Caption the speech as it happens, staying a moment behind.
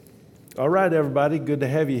All right, everybody. Good to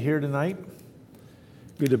have you here tonight.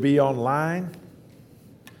 Good to be online.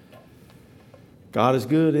 God is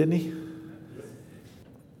good, isn't He?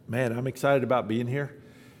 Man, I'm excited about being here.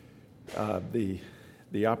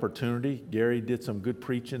 The opportunity. Gary did some good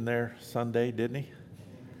preaching there Sunday, didn't he?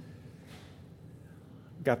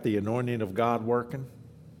 Got the anointing of God working.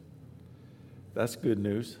 That's good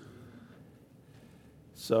news.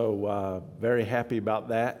 So very happy about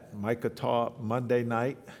that. Micah taught Monday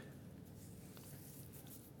night.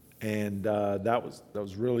 And that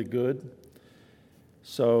was really good.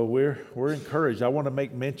 So we're encouraged. I want to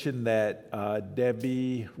make mention that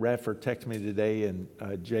Debbie Radford texted me today, and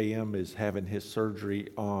JM is having his surgery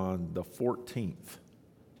on the 14th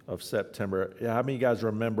of September. Yeah, how many of you guys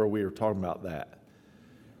remember we were talking about that?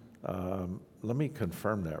 Let me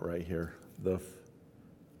confirm that right here. The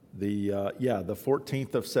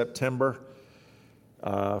 14th of September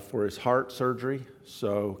for his heart surgery.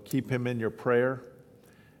 So keep him in your prayer.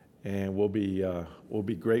 And we'll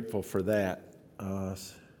be grateful for that.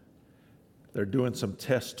 They're doing some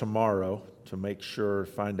tests tomorrow to make sure,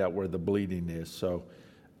 find out where the bleeding is. So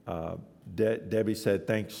Debbie said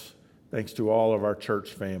thanks to all of our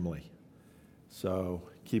church family. So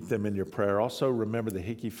keep them in your prayer. Also remember the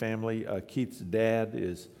Hickey family. Keith's dad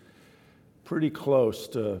is pretty close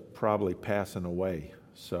to probably passing away.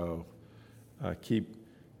 So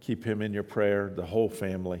keep him in your prayer. The whole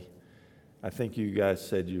family. I think you guys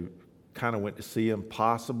said you kind of went to see him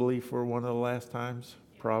possibly for one of the last times,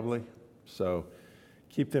 probably. So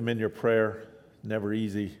keep them in your prayer. Never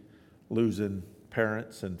easy losing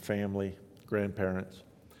parents and family, grandparents.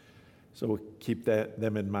 So we'll keep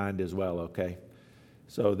them in mind as well, okay?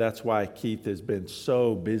 So that's why Keith has been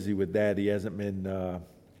so busy with that. He hasn't been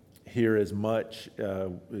here as much.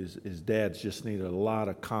 His dad's just needed a lot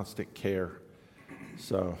of constant care.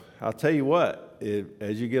 So I'll tell you what,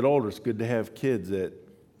 as you get older, it's good to have kids that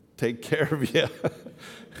take care of you.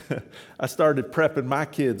 I started prepping my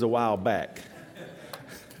kids a while back.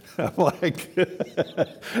 I'm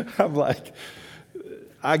like,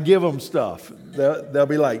 I give them stuff. They'll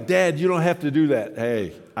be like, Dad, you don't have to do that.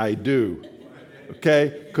 Hey, I do.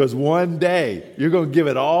 Okay? Because one day you're going to give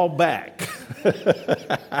it all back.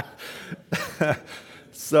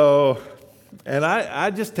 So... And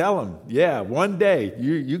I just tell them, yeah, one day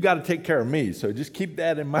you got to take care of me. So just keep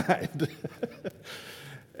that in mind.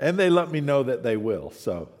 And they let me know that they will.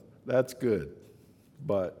 So that's good.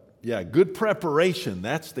 But yeah, good preparation.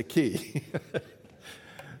 That's the key.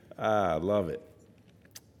 I love it.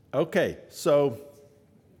 Okay, so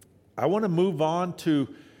I want to move on to,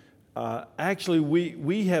 actually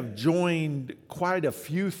we have joined quite a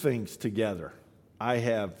few things together. I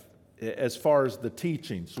have. As far as the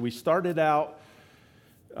teaching. So we started out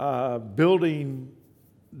building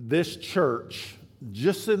this church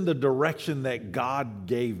just in the direction that God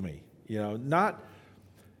gave me. You know,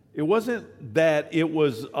 it wasn't that it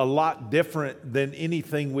was a lot different than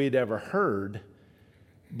anything we'd ever heard,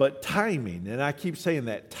 but timing. And I keep saying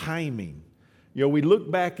that, timing. You know, we look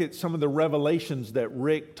back at some of the revelations that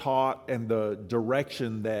Rick taught and the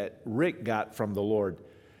direction that Rick got from the Lord.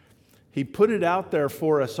 He put it out there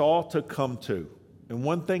for us all to come to. And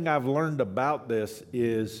one thing I've learned about this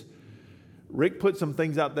is Rick put some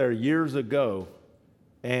things out there years ago,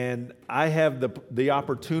 and I have the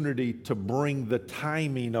opportunity to bring the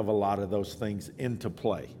timing of a lot of those things into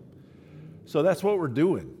play. So that's what we're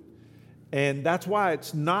doing. And that's why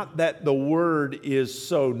it's not that the word is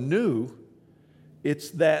so new,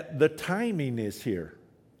 it's that the timing is here.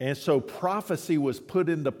 And so prophecy was put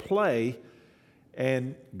into play.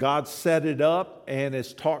 And God set it up and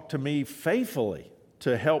has talked to me faithfully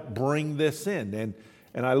to help bring this in.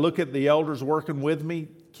 And I look at the elders working with me,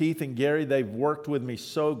 Keith and Gary, they've worked with me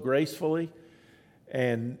so gracefully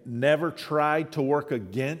and never tried to work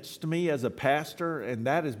against me as a pastor. And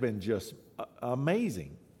that has been just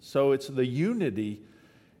amazing. So it's the unity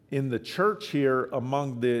in the church here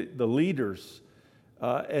among the leaders,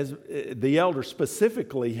 as the elders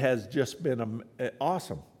specifically, has just been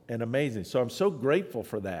awesome and amazing. So I'm so grateful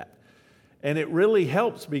for that. And it really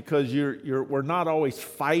helps because we're not always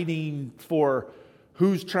fighting for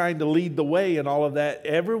who's trying to lead the way and all of that.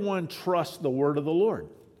 Everyone trusts the word of the Lord.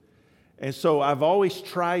 And so I've always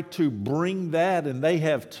tried to bring that, and they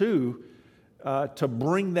have too, to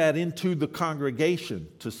bring that into the congregation,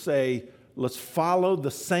 to say, let's follow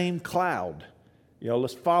the same cloud. You know,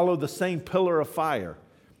 let's follow the same pillar of fire.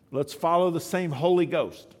 Let's follow the same Holy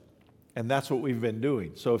Ghost. And that's what we've been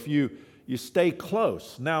doing. So if you stay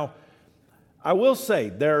close. Now, I will say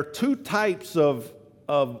there are two types of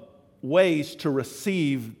ways to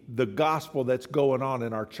receive the gospel that's going on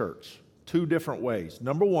in our church. Two different ways.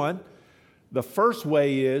 Number one, The first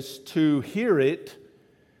way is to hear it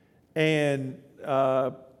and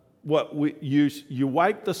you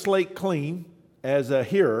wipe the slate clean as a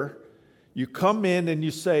hearer. You come in and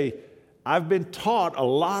you say, I've been taught a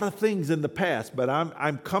lot of things in the past, but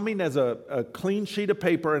I'm coming as a clean sheet of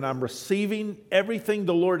paper, and I'm receiving everything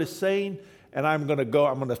the Lord is saying, and I'm going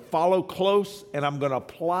to follow close, and I'm going to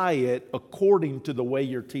apply it according to the way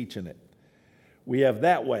you're teaching it. We have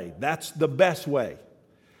that way. That's the best way.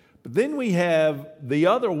 But then we have the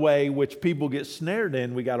other way, which people get snared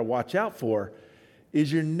in, we got to watch out for,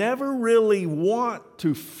 is you never really want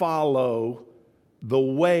to follow the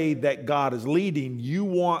way that God is leading. You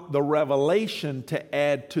want the revelation to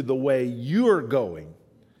add to the way you're going.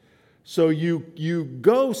 So you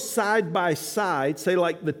go side by side, say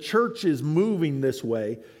like the church is moving this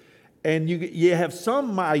way, and you have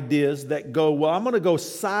some ideas that go, well, I'm going to go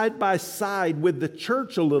side by side with the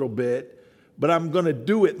church a little bit, but I'm going to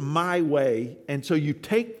do it my way. And so you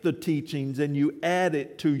take the teachings and you add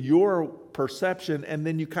it to your perception, and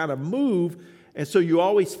then you kind of move. And so you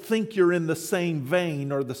always think you're in the same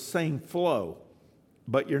vein or the same flow,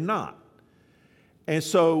 but you're not. And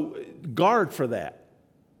so guard for that.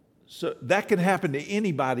 So that can happen to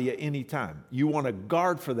anybody at any time. You want to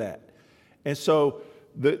guard for that. And so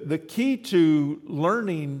the key to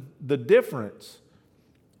learning the difference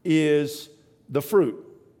is the fruit.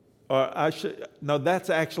 I said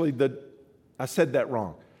that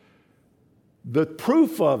wrong. The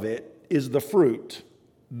proof of it is the fruit.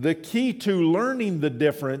 The key to learning the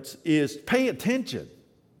difference is pay attention.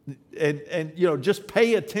 And just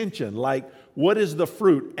pay attention. Like, what is the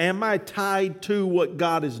fruit? Am I tied to what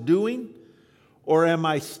God is doing? Or am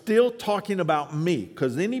I still talking about me?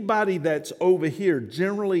 Because anybody that's over here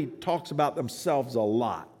generally talks about themselves a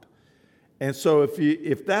lot. And so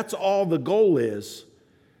if that's all the goal is,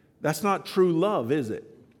 that's not true love, is it?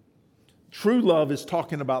 True love is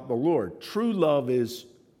talking about the Lord. True love is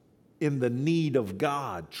in the need of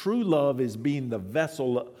God. True love is being the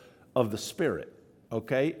vessel of the Spirit,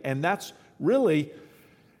 okay? And that's really,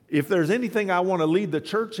 if there's anything I want to lead the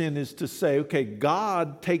church in, is to say, okay,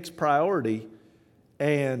 God takes priority,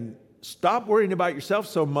 and stop worrying about yourself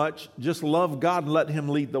so much. Just love God and let Him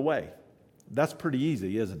lead the way. That's pretty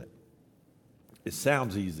easy, isn't it? It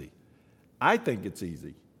sounds easy. I think it's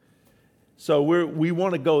easy. So we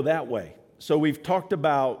want to go that way. So we've talked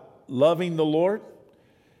about loving the Lord.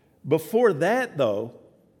 Before that, though,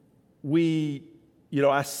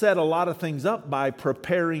 I set a lot of things up by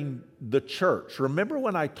preparing the church. Remember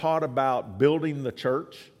when I taught about building the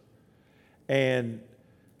church? And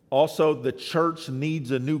also the church needs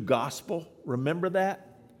a new gospel. Remember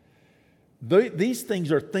that? These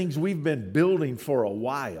things are things we've been building for a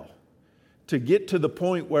while to get to the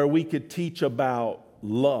point where we could teach about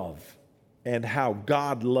love and how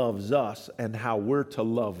God loves us and how we're to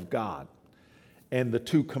love God, and the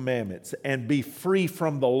 2 commandments, and be free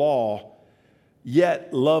from the law,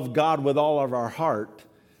 yet love God with all of our heart.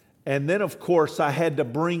 And then, of course, I had to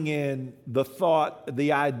bring in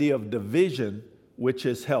the idea of division, which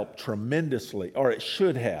has helped tremendously, or it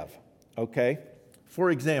should have, okay? For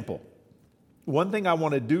example, one thing I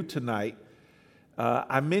want to do tonight,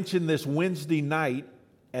 I mentioned this Wednesday night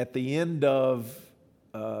at the end of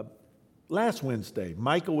last Wednesday.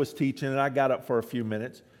 Michael was teaching, and I got up for a few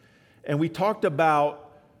minutes. And we talked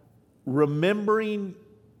about remembering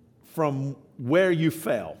from where you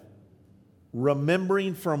fell.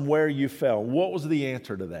 Remembering from where you fell. What was the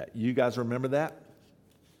answer to that? You guys remember that?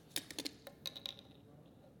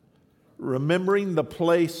 Remembering the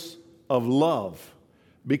place of love.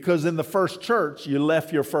 Because in the first church, you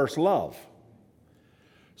left your first love.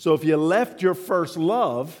 So if you left your first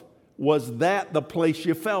love, was that the place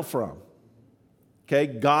you fell from? Okay,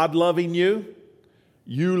 God loving you,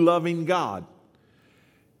 you loving God.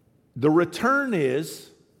 The return is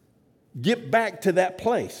get back to that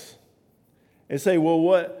place and say,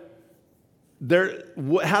 well,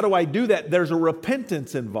 how do I do that? There's a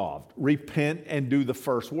repentance involved. Repent and do the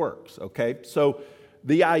first works, okay? So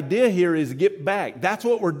the idea here is get back. That's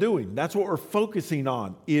what we're doing. That's what we're focusing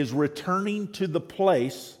on, is returning to the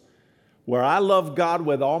place where I love God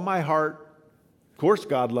with all my heart. Of course,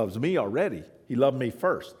 God loves me already. He loved me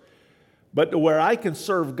first. But to where I can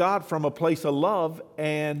serve God from a place of love,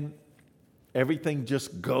 and everything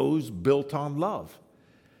just goes built on love.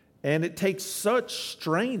 And it takes such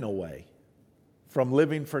strain away from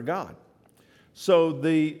living for God. So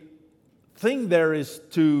the thing there is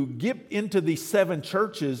to get into these 7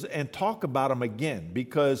 churches and talk about them again.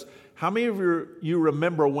 Because how many of you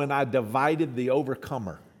remember when I divided the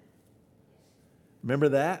overcomer? Remember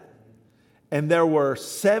that? And there were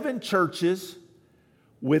 7 churches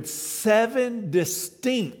with 7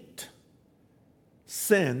 distinct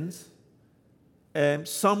sins. And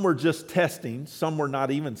some were just testing. Some were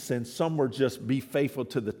not even sins. Some were just be faithful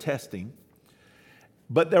to the testing.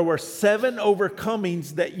 But there were 7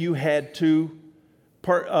 overcomings that you had to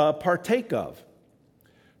partake of.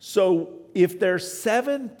 So if there's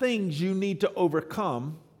 7 things you need to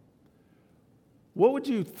overcome, what would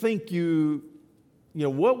you think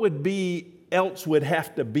what would be else would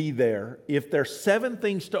have to be there? If there's 7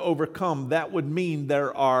 things to overcome, that would mean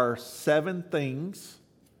there are 7 things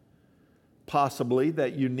possibly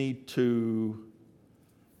that you need to,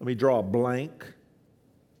 let me draw a blank,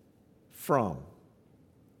 from.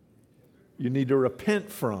 You need to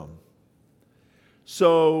repent from.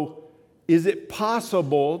 So is it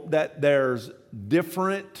possible that there's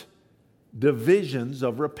different divisions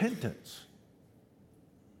of repentance?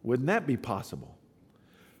 Wouldn't that be possible?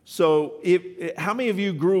 So how many of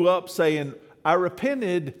you grew up saying, I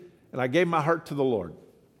repented and I gave my heart to the Lord?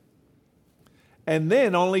 And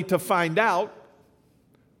then only to find out,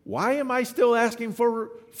 why am I still asking for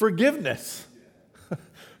forgiveness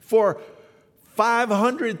for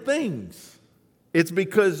 500 things? It's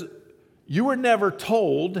because you were never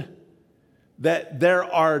told that there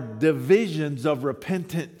are divisions of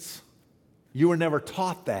repentance. You were never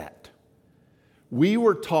taught that. We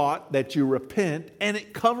were taught that you repent and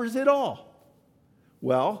it covers it all.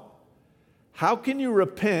 Well, how can you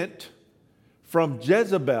repent from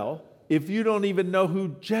Jezebel if you don't even know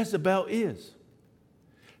who Jezebel is?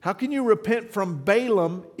 How can you repent from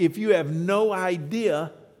Balaam if you have no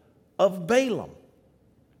idea of Balaam?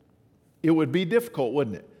 It would be difficult,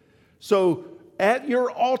 wouldn't it? So at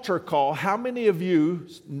your altar call, how many of you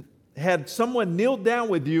had someone kneel down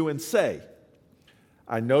with you and say,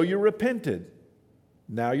 I know you repented,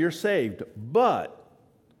 now you're saved, but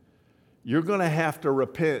you're going to have to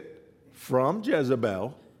repent from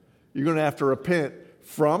Jezebel, you're going to have to repent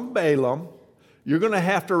from Balaam, you're going to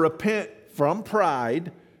have to repent from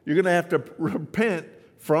pride, you're going to have to repent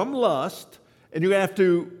from lust, and you're going to have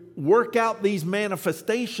to work out these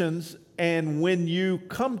manifestations, and when you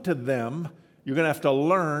come to them, you're going to have to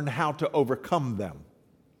learn how to overcome them.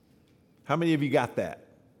 How many of you got that?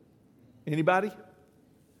 Anybody?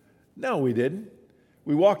 No, we didn't.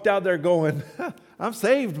 We walked out there going, I'm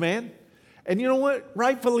saved, man. And you know what?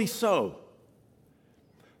 Rightfully so.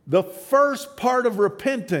 The first part of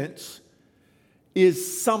repentance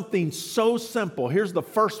is something so simple. Here's the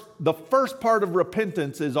first part of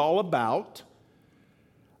repentance is all about,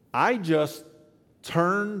 I just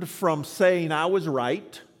turned from saying I was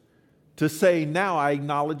right to saying now I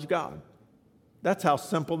acknowledge God. That's how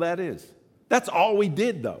simple that is. That's all we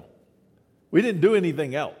did, though. We didn't do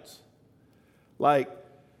anything else. Like,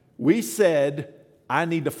 we said, I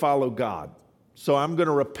need to follow God. So I'm going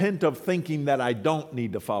to repent of thinking that I don't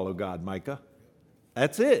need to follow God, Micah.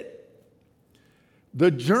 That's it. The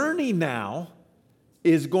journey now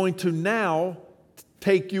is going to now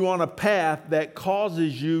take you on a path that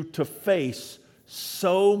causes you to face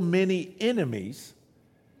so many enemies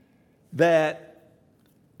that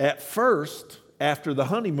at first, after the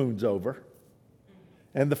honeymoon's over,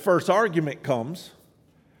 and the first argument comes,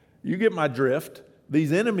 you get my drift,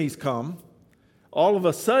 these enemies come, all of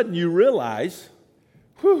a sudden you realize,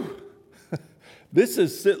 this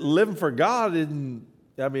is living for God, and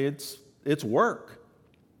I mean, it's work.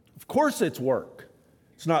 Of course it's work.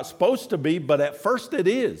 It's not supposed to be, but at first it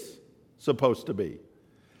is supposed to be.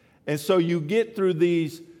 And so you get through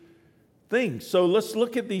these things. So let's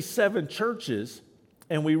look at these 7 churches,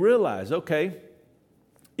 and we realize, okay,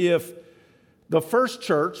 if the first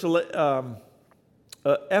church,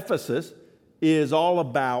 Ephesus, is all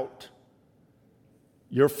about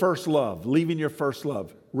your first love, leaving your first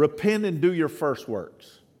love. Repent and do your first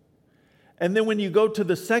works. And then when you go to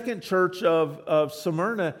the second church of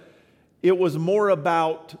Smyrna, it was more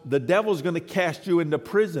about the devil's going to cast you into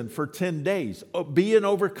prison for 10 days. Be an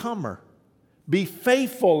overcomer. Be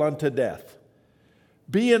faithful unto death.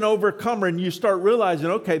 Be an overcomer. And you start realizing,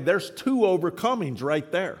 okay, there's 2 overcomings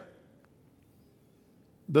right there.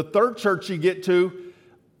 The third church you get to,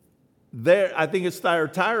 there, I think it's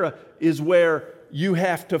Thyatira, is where you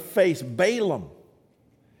have to face Balaam.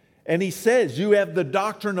 And he says, you have the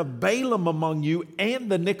doctrine of Balaam among you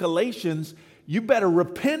and the Nicolaitans. You better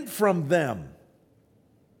repent from them.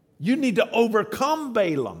 You need to overcome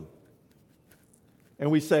Balaam.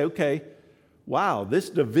 And we say, okay, wow, this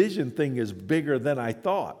division thing is bigger than I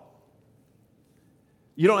thought.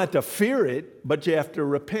 You don't have to fear it, but you have to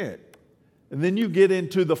repent. And then you get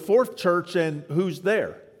into the fourth church, and who's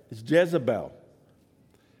there? It's Jezebel.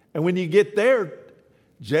 And when you get there,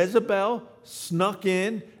 Jezebel snuck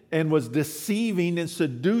in and was deceiving and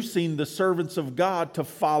seducing the servants of God to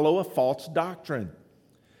follow a false doctrine.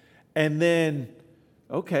 And then,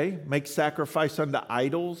 okay, make sacrifice unto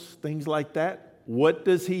idols, things like that. What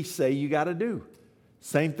does he say you got to do?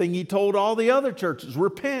 Same thing he told all the other churches,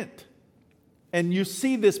 repent. And you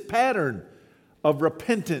see this pattern of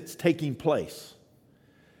repentance taking place.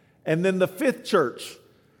 And then the fifth church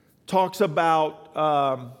talks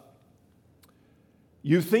about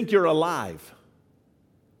you think you're alive.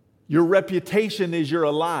 Your reputation is you're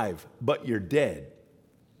alive, but you're dead.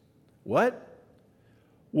 What?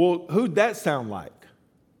 Well, who'd that sound like?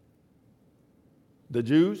 The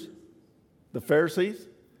Jews? The Pharisees?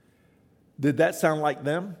 Did that sound like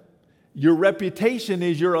them? Your reputation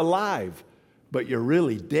is you're alive, but you're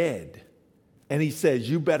really dead. And he says,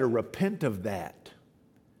 you better repent of that.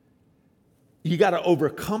 You got to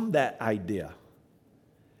overcome that idea.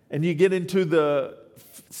 And you get into the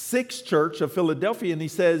sixth church of Philadelphia, and he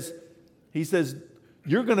says,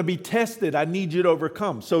 you're going to be tested. I need you to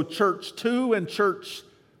overcome. So church 2 and church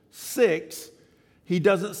 6, he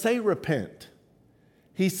doesn't say repent.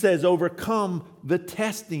 He says overcome the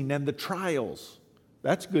testing and the trials.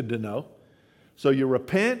 That's good to know. So you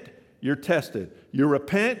repent, you're tested. You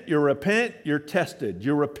repent, you're tested.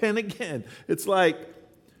 You repent again. It's like,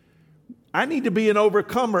 I need to be an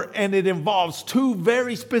overcomer, and it involves two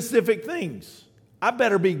very specific things. I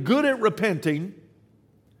better be good at repenting,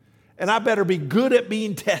 and I better be good at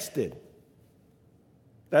being tested.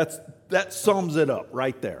 That sums it up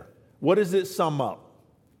right there. What does it sum up?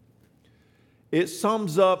 It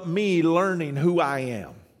sums up me learning who I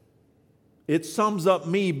am. It sums up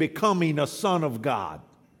me becoming a son of God.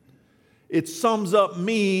 It sums up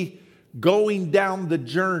me going down the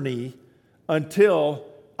journey until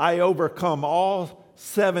I overcome all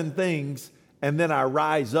 7 things, and then I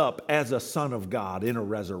rise up as a son of God in a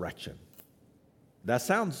resurrection. That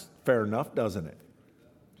sounds fair enough, doesn't it?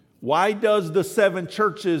 Why does the 7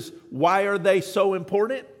 churches, why are they so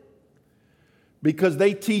important? Because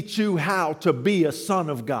they teach you how to be a son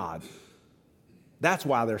of God. That's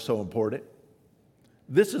why they're so important.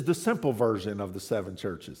 This is the simple version of the 7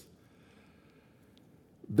 churches.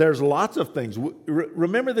 There's lots of things.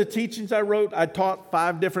 Remember the teachings I wrote? I taught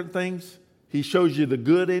 5 different things. He shows you the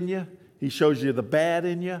good in you. He shows you the bad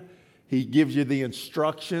in you. He gives you the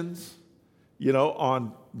instructions,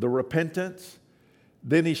 on the repentance.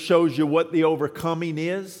 Then he shows you what the overcoming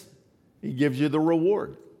is. He gives you the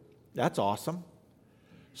reward. That's awesome.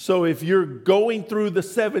 So if you're going through the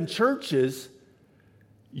 7 churches,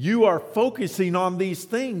 you are focusing on these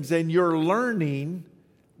things, and you're learning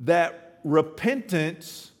that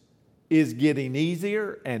repentance is getting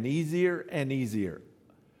easier and easier and easier.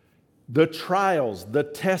 The trials, the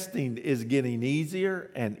testing is getting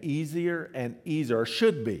easier and easier and easier, or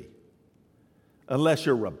should be, unless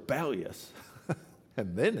you're rebellious.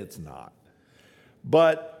 And then it's not.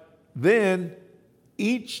 But then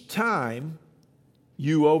each time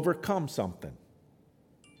you overcome something,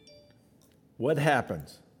 what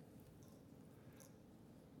happens?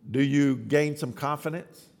 Do you gain some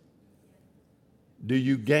confidence? Do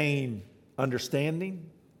you gain understanding?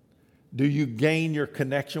 Do you gain your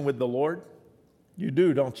connection with the Lord? You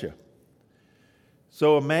do, don't you?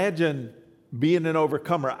 So imagine being an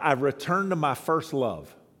overcomer. I've returned to my first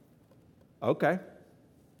love. Okay.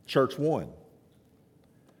 Church 1.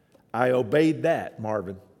 I obeyed that,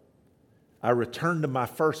 Marvin. I returned to my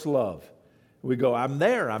first love. We go, I'm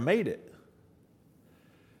there. I made it.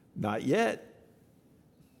 Not yet.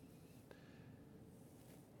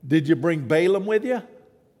 Did you bring Balaam with you?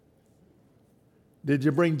 Did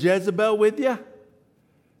you bring Jezebel with you?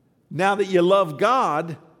 Now that you love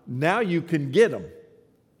God, now you can get them.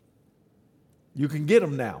 You can get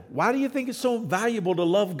them now. Why do you think it's so valuable to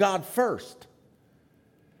love God first?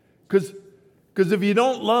 Because if you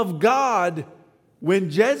don't love God, when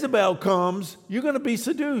Jezebel comes, you're going to be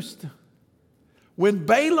seduced. When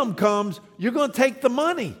Balaam comes, you're going to take the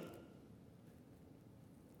money.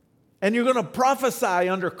 And you're going to prophesy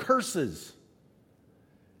under curses.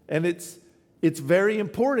 And it's very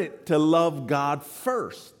important to love God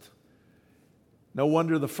first. No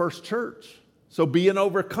wonder the first church. So be an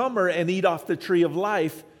overcomer and eat off the tree of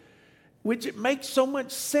life, which it makes so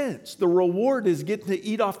much sense. The reward is getting to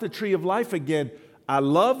eat off the tree of life again. I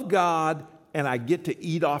love God and I get to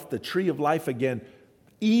eat off the tree of life again.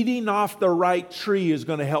 Eating off the right tree is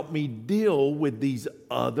going to help me deal with these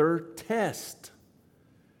other tests.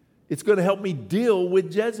 It's going to help me deal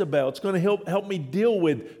with Jezebel. It's going to help me deal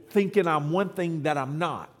with thinking I'm one thing that I'm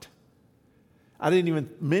not. I didn't even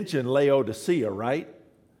mention Laodicea, right?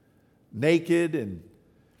 Naked and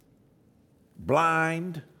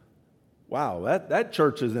blind, Wow, that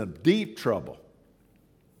church is in deep trouble.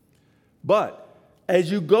 But as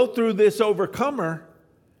you go through this overcomer,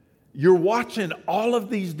 you're watching all of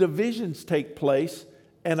these divisions take place,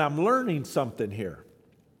 and I'm learning something here.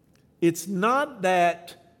 It's not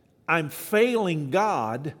that I'm failing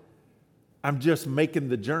God, I'm just making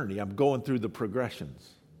the journey. I'm going through the progressions.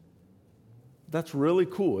 That's really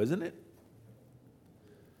cool, isn't it?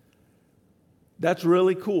 That's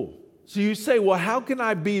really cool. So you say, well, how can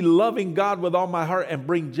I be loving God with all my heart and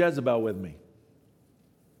bring Jezebel with me?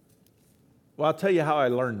 Well, I'll tell you how I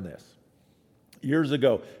learned this. Years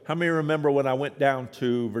ago, how many remember when I went down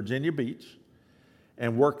to Virginia Beach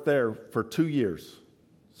and worked there for 2 years?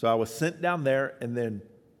 So I was sent down there, and then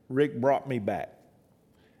Rick brought me back.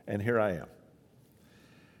 And here I am.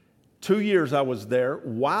 2 years I was there.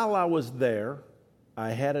 While I was there, I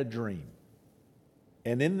had a dream.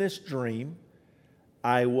 And in this dream,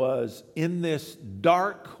 I was in this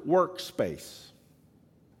dark workspace.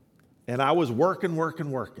 And I was working.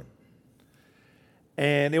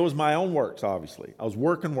 And it was my own works, obviously. I was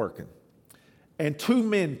working. And 2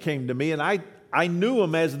 men came to me, and I knew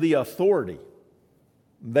them as the authority.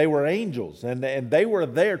 They were angels, and they were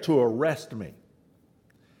there to arrest me.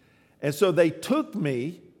 And so they took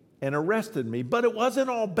me and arrested me, but it wasn't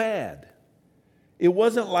all bad. It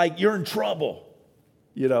wasn't like you're in trouble,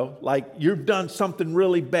 like you've done something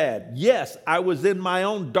really bad. Yes, I was in my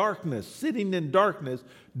own darkness, sitting in darkness,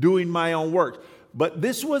 doing my own work. But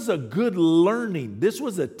this was a good learning. This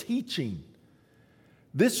was a teaching.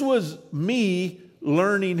 This was me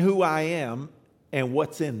learning who I am and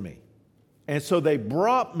what's in me. And so they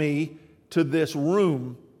brought me to this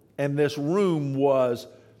room, and this room was,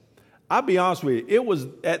 I'll be honest with you, it was,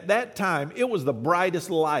 at that time, it was the brightest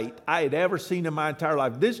light I had ever seen in my entire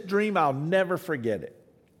life. This dream, I'll never forget it.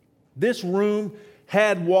 This room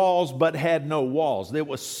had walls but had no walls. It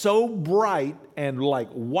was so bright and like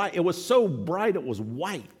white. It was so bright it was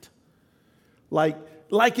white. Like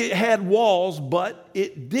it had walls, but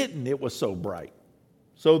it didn't. It was so bright.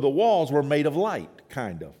 So the walls were made of light,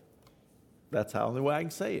 kind of. That's the only way I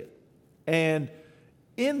can say it. And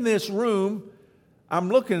in this room, I'm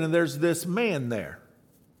looking, and there's this man there.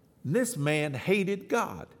 And this man hated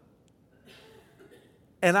God.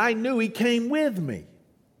 And I knew he came with me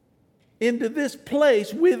into this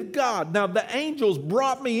place with God. Now, the angels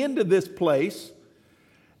brought me into this place,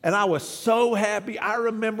 and I was so happy. I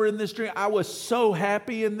remember in this dream, I was so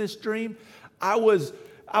happy in this dream. I was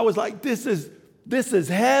like, this is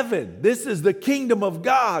heaven. This is the kingdom of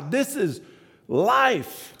God. This is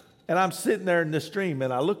life. And I'm sitting there in this dream,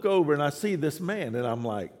 and I look over and I see this man, and I'm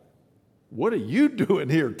like, what are you doing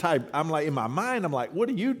here? I'm like, in my mind, I'm like, what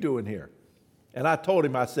are you doing here? And I told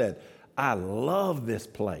him, I said, I love this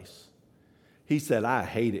place. He said, I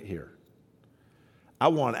hate it here. I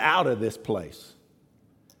want out of this place.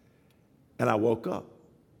 And I woke up.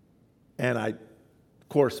 And of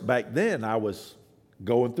course, back then I was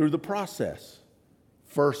going through the process.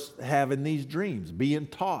 First having these dreams, being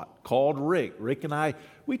taught, called Rick. Rick and I,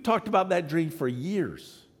 we talked about that dream for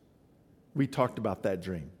years. We talked about that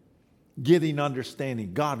dream. Getting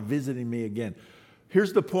understanding, God visiting me again.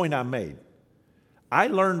 Here's the point I made. I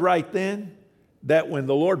learned right then that when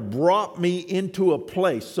the Lord brought me into a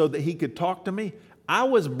place so that he could talk to me, I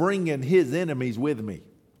was bringing his enemies with me. You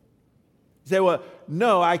say, well,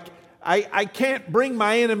 no, I can't bring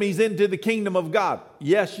my enemies into the kingdom of God.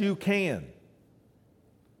 Yes, you can.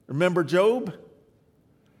 Remember Job?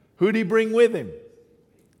 Who'd he bring with him?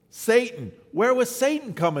 Satan. Where was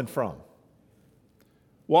Satan coming from?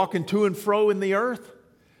 Walking to and fro in the earth?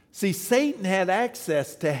 See, Satan had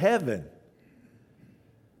access to heaven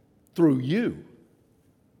through you.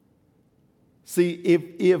 See,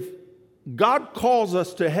 if God calls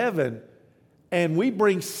us to heaven and we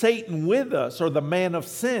bring Satan with us, or the man of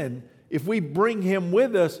sin, if we bring him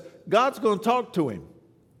with us, God's going to talk to him.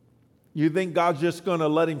 You think God's just going to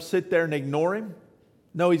let him sit there and ignore him?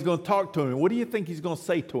 No, he's going to talk to him. What do you think he's going to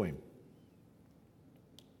say to him?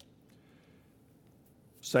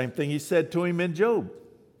 Same thing he said to him in Job.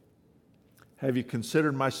 Have you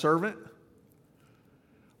considered my servant?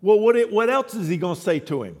 Well, what else is he going to say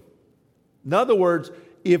to him? In other words,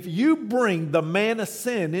 if you bring the man of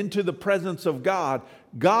sin into the presence of God,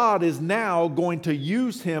 God is now going to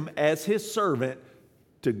use him as his servant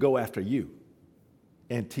to go after you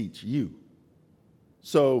and teach you.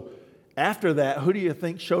 So after that, who do you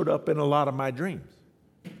think showed up in a lot of my dreams?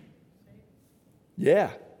 Yeah.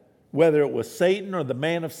 Whether it was Satan or the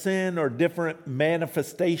man of sin or different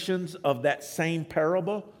manifestations of that same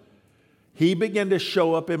parable, he began to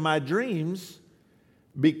show up in my dreams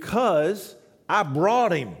because I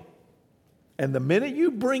brought him. And the minute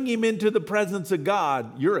you bring him into the presence of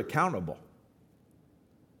God, you're accountable.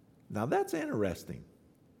 Now that's interesting.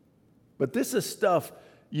 But this is stuff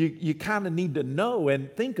you kind of need to know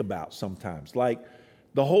and think about sometimes. Like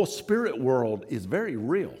the whole spirit world is very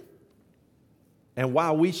real. And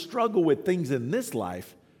while we struggle with things in this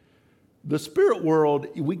life, the spirit world,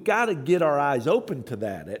 we got to get our eyes open to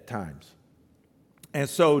that at times. And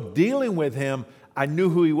so dealing with him, I knew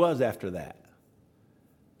who he was after that.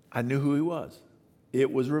 I knew who he was.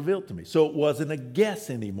 It was revealed to me. So it wasn't a guess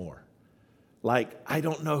anymore. Like, I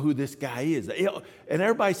don't know who this guy is. And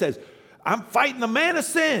everybody says, I'm fighting the man of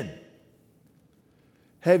sin.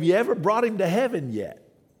 Have you ever brought him to heaven yet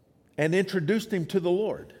and introduced him to the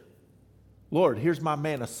Lord? Lord, here's my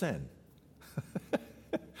man of sin.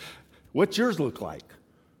 What's yours look like?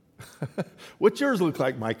 What's yours look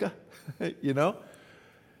like, Micah? You know?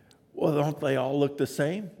 Well, don't they all look the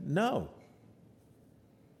same? No.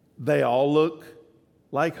 They all look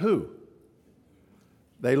like who?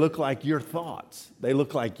 They look like your thoughts. They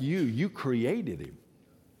look like you. You created him.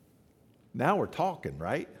 Now we're talking,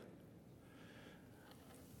 right?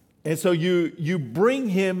 And so you bring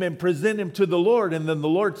him and present him to the Lord, and then the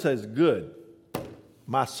Lord says, good,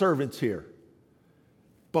 my servant's here.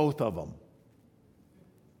 Both of them.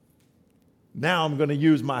 Now I'm going to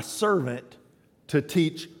use my servant to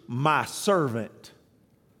teach my servant.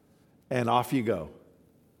 And off you go.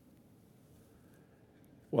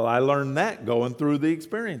 Well, I learned that going through the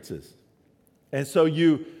experiences. And so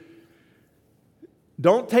you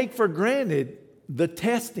don't take for granted the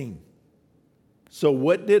testing. So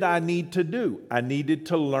what did I need to do? I needed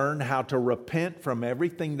to learn how to repent from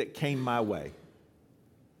everything that came my way.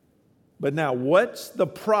 But now, what's the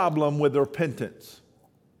problem with repentance?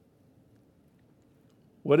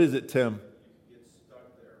 What is it, Tim? You get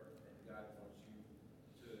stuck there, and God wants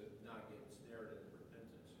you to not get snared in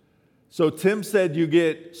repentance. So Tim said you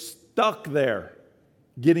get stuck there,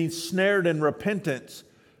 getting snared in repentance.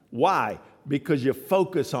 Why? Because you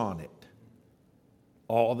focus on it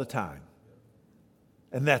all the time.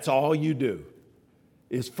 And that's all you do,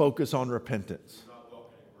 is focus on repentance.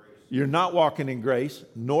 You're not walking in grace,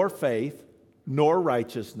 nor faith, nor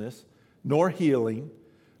righteousness, nor healing,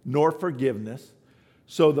 nor forgiveness.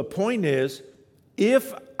 So the point is,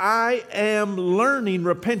 if I am learning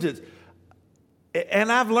repentance, and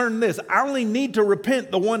I've learned this, I only need to repent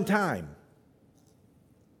the one time.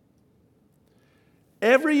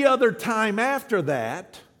 Every other time after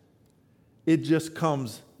that, it just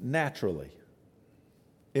comes naturally.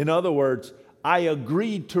 In other words, I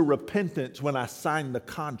agreed to repentance when I signed the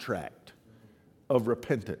contract of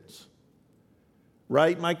repentance.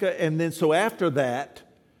 Right, Micah? And then so after that,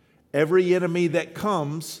 every enemy that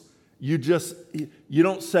comes, you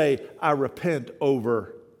don't say, I repent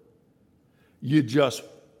over. You just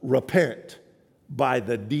repent by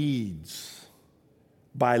the deeds,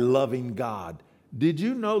 by loving God. Did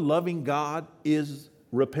you know loving God is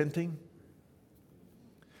repenting?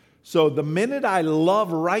 So the minute I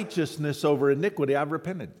love righteousness over iniquity, I've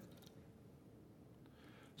repented.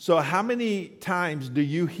 So how many times do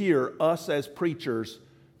you hear us as preachers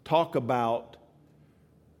talk about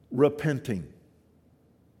repenting?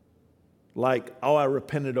 Like, oh, I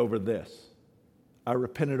repented over this. I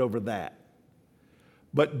repented over that.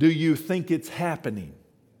 But do you think it's happening?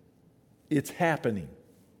 It's happening.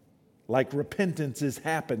 Like repentance is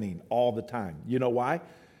happening all the time. You know why?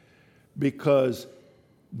 Because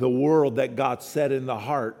the world that God set in the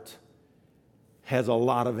heart has a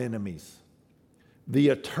lot of enemies. The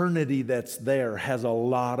eternity that's there has a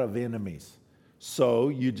lot of enemies. So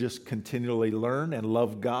you just continually learn and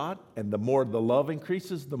love God, and the more the love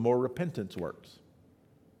increases, the more repentance works.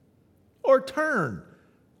 Or turn.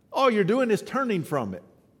 All you're doing is turning from it.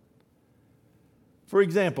 For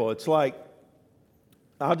example, it's like,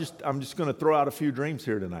 I'm just going to throw out a few dreams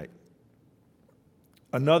here tonight.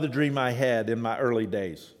 Another dream I had in my early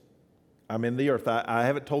days. I'm in the earth. I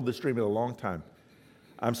haven't told this dream in a long time.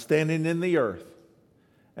 I'm standing in the earth,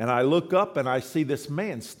 and I look up and I see this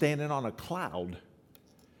man standing on a cloud.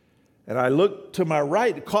 And I looked to my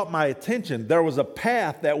right, it caught my attention. There was a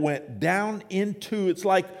path that went down into, it's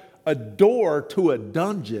like a door to a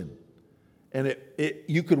dungeon. And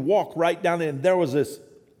you could walk right down in. There was this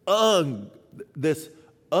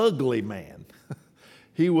ugly man.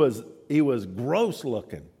 He was gross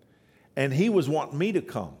looking, and he was wanting me to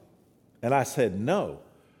come. And I said, no,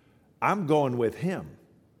 I'm going with him.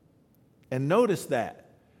 And notice that.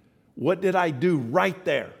 What did I do right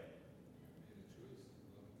there?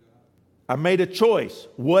 I made a choice.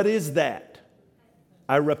 What is that?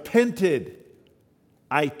 I repented.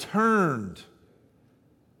 I turned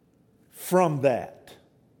from that.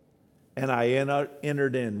 And I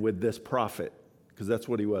entered in with this prophet, because that's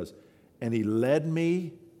what he was. And he led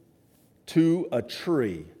me to a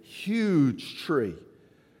tree, huge tree,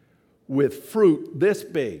 with fruit this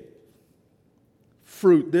big,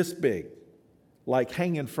 like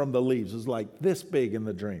hanging from the leaves. It was like this big in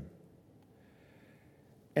the dream.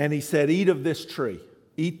 And he said, eat of this tree,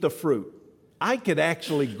 eat the fruit. I could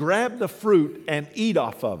actually grab the fruit and eat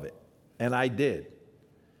off of it. And I did.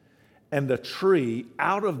 And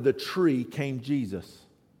out of the tree came Jesus.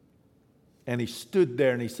 And he stood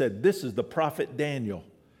there and he said, this is the prophet Daniel.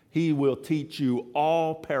 He will teach you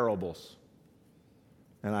all parables.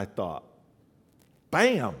 And I thought,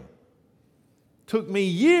 bam! Took me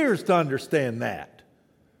years to understand that.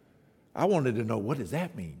 I wanted to know, what does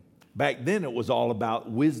that mean? Back then it was all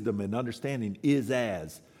about wisdom and understanding is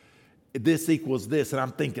as. This equals this. And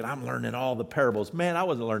I'm thinking, I'm learning all the parables. Man, I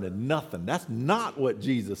wasn't learning nothing. That's not what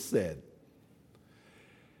Jesus said.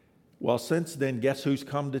 Well, since then, guess who's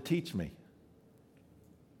come to teach me?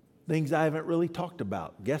 Things I haven't really talked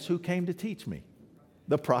about. Guess who came to teach me?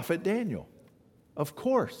 The prophet Daniel. Of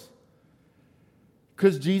course.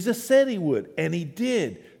 Because Jesus said he would, and he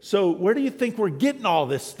did. So where do you think we're getting all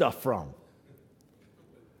this stuff from?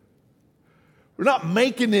 We're not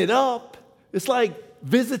making it up. It's like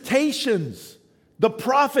visitations. The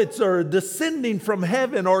prophets are descending from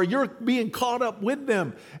heaven, or you're being caught up with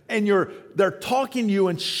them, and they're talking to you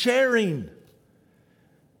and sharing.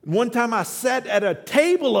 One time I sat at a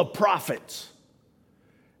table of prophets,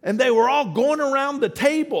 and they were all going around the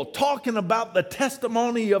table talking about the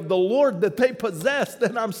testimony of the Lord that they possessed.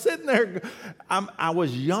 And I'm sitting there, I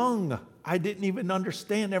was young. I didn't even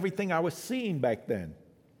understand everything I was seeing back then.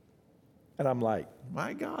 And I'm like,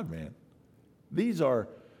 my God, man, these are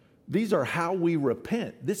how we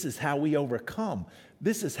repent. This is how we overcome.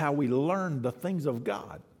 This is how we learn the things of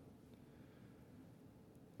God.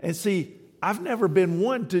 And see, I've never been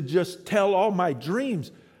one to just tell all my dreams.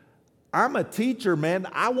 I'm a teacher, man.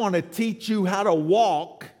 I want to teach you how to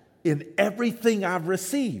walk in everything I've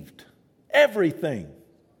received. Everything.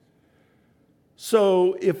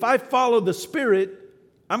 So if I follow the Spirit,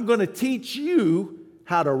 I'm going to teach you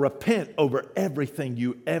how to repent over everything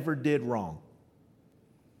you ever did wrong,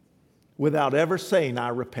 without ever saying, I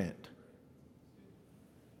repent.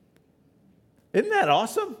 Isn't that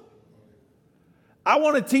awesome? I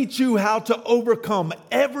want to teach you how to overcome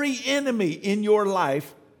every enemy in your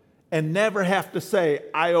life and never have to say,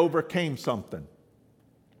 I overcame something.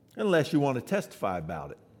 Unless you want to testify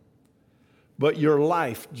about it. But your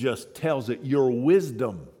life just tells it. Your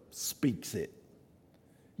wisdom speaks it.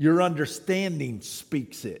 Your understanding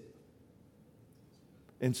speaks it.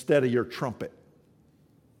 Instead of your trumpet.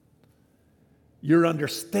 Your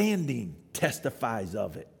understanding testifies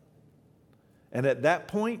of it. And at that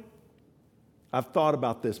point, I've thought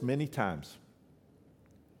about this many times.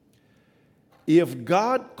 If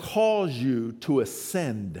God calls you to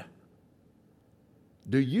ascend,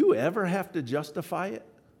 do you ever have to justify it?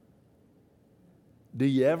 Do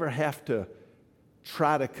you ever have to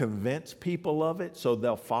try to convince people of it so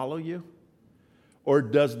they'll follow you? Or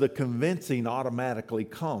does the convincing automatically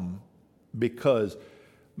come because,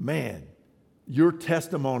 man, your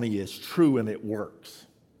testimony is true and it works?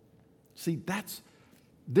 See,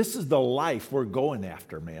 this is the life we're going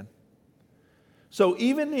after, man. So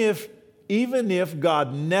even if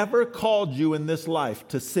God never called you in this life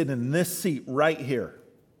to sit in this seat right here,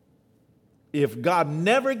 if God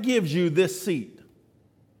never gives you this seat,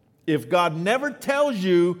 if God never tells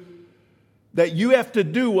you that you have to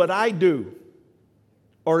do what I do,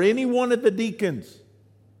 or any one of the deacons,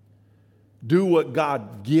 do what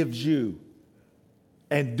God gives you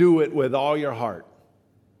and do it with all your heart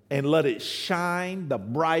and let it shine the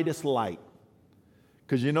brightest light.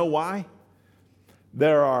 Because you know why?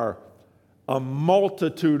 There are a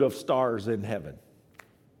multitude of stars in heaven.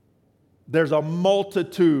 There's a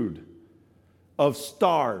multitude of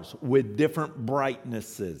stars with different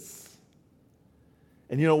brightnesses.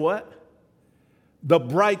 And you know what? The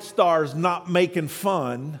bright star's not making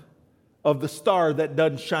fun of the star that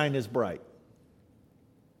doesn't shine as bright.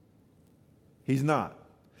 He's not.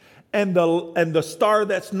 And the star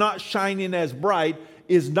that's not shining as bright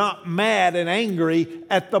is not mad and angry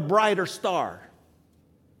at the brighter star.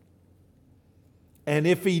 And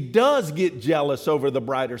if he does get jealous over the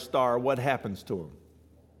brighter star, what happens to him?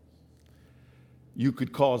 You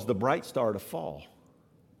could cause the bright star to fall.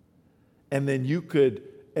 And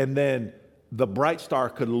then the bright star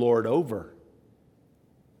could lord over.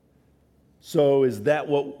 So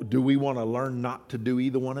do we want to learn not to do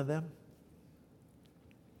either one of them?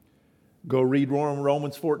 Go read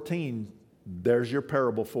Romans 14. There's your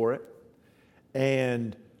parable for it.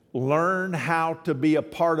 And learn how to be a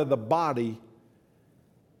part of the body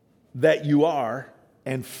that you are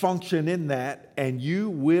and function in that, and you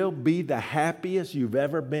will be the happiest you've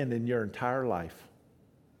ever been in your entire life.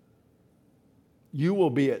 You will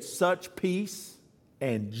be at such peace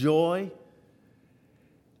and joy,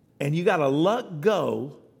 and you got to let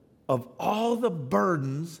go of all the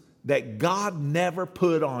burdens that God never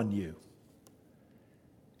put on you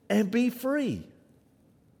and be free.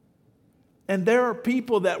 And there are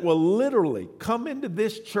people that will literally come into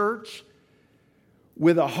this church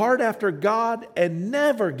with a heart after God and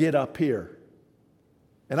never get up here.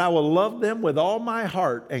 And I will love them with all my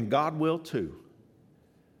heart, and God will too.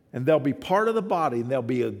 And they'll be part of the body, and they'll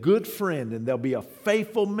be a good friend, and they'll be a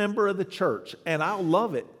faithful member of the church, and I'll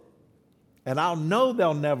love it. And I'll know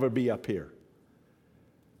they'll never be up here.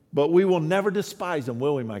 But we will never despise them,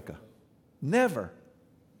 will we, Micah? Never.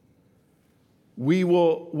 We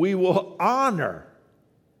will honor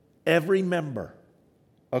every member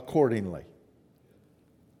accordingly.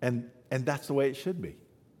 And that's the way it should be.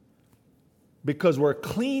 Because we're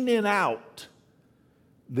cleaning out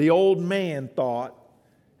the old man thought,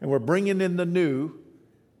 and we're bringing in the new,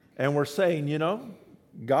 and we're saying, you know,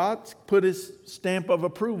 God's put his stamp of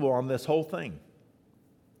approval on this whole thing.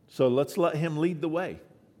 So let's let him lead the way.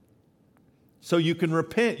 So you can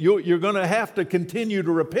repent. You're going to have to continue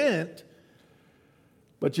to repent,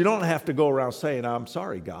 but you don't have to go around saying, I'm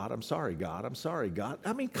sorry, God, I'm sorry, God, I'm sorry, God.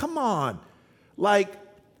 I mean, come on. Like,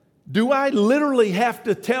 do I literally have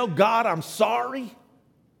to tell God I'm sorry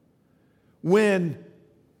when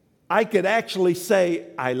I could actually say,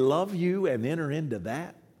 I love you and enter into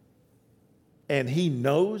that? And he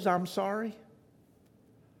knows I'm sorry?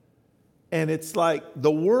 And it's like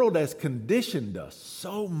the world has conditioned us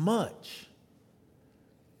so much.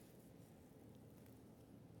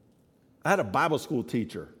 I had a Bible school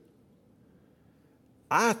teacher.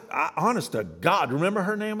 I honest to God, remember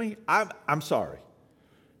her, Naomi? I'm sorry.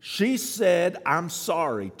 She said, I'm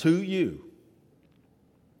sorry to you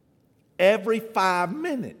every 5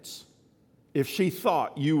 minutes if she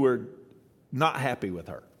thought you were not happy with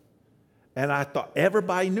her. And I thought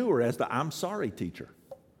everybody knew her as the I'm sorry teacher.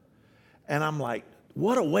 And I'm like,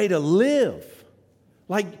 what a way to live.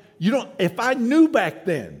 Like, if I knew back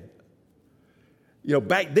then,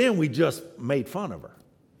 back then we just made fun of her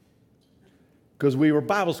because we were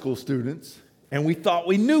Bible school students and we thought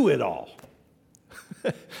we knew it all.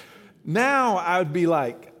 Now I would be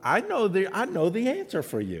like, I know the answer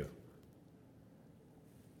for you.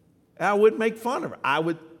 I would make fun of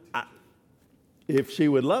her. If she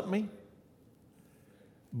would love me.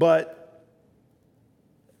 But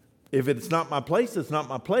if it's not my place, it's not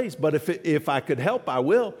my place. But if I could help, I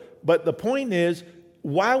will. But the point is,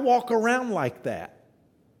 why walk around like that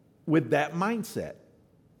with that mindset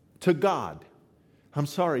to God? I'm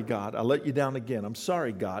sorry, God. I let you down again. I'm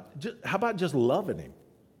sorry, God. How about just loving him?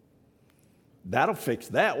 That'll fix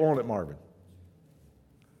that, won't it, Marvin?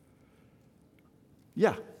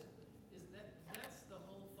 Yeah. That's the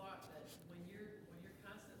whole thought, that when you're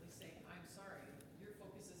constantly saying, I'm sorry, your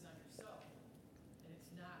focus is on yourself. And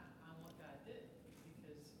it's not on what God did,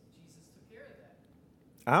 because Jesus took care of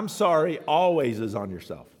that. I'm sorry always is on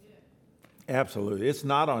yourself. Yeah. Absolutely. It's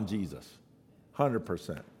not on Jesus.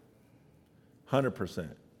 100%. 100%.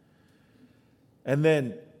 And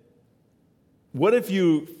then, what if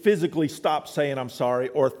you physically stop saying I'm sorry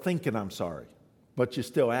or thinking I'm sorry, but you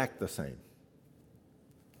still act the same?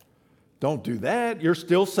 Don't do that. You're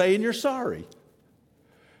still saying you're sorry.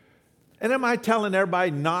 And am I telling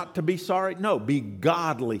everybody not to be sorry? No, be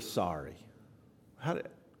godly sorry.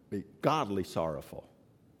 Be godly sorrowful.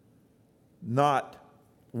 Not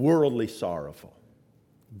worldly sorrowful.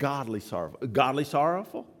 Godly sorrowful. Godly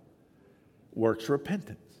sorrowful works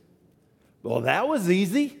repentance. Well, that was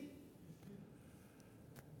easy.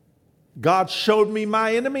 God showed me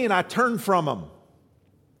my enemy and I turned from him.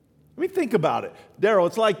 Let me think about it. Daryl,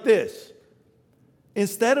 it's like this.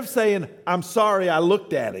 Instead of saying, I'm sorry I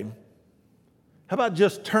looked at him, how about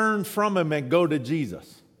just turn from him and go to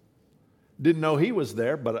Jesus? Didn't know he was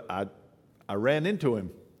there, but I ran into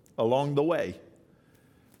him along the way.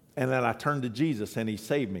 And then I turned to Jesus and he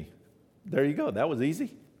saved me. There you go. That was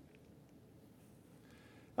easy.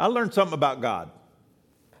 I learned something about God.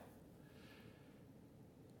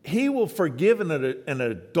 He will forgive an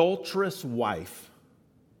adulterous wife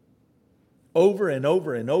over and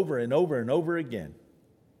over and over and over and over again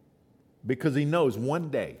because he knows one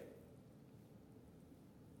day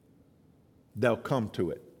they'll come to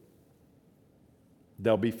it.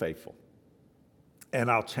 They'll be faithful. And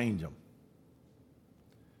I'll change them.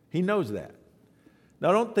 He knows that.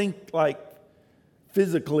 Now don't think like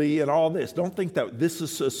physically and all this. Don't think that this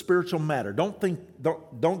is a spiritual matter.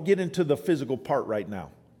 Don't get into the physical part right now.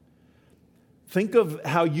 Think of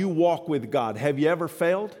how you walk with God. Have you ever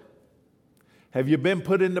failed? Have you been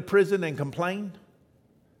put into prison and complained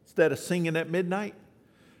instead of singing at midnight?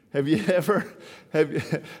 Have you ever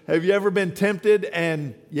been tempted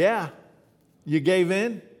and you gave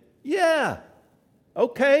in? Yeah.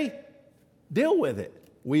 Okay. Deal with it.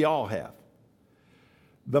 We all have.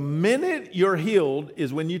 The minute you're healed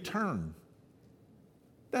is when you turn.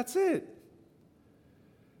 That's it.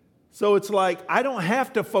 So it's like, I don't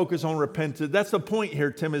have to focus on repentance. That's the point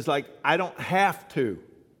here, Tim, is like, I don't have to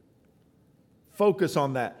focus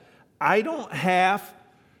on that. I don't have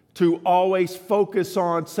to always focus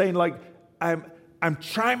on saying like, I'm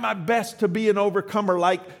trying my best to be an overcomer.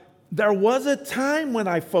 Like, there was a time when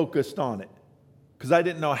I focused on it because I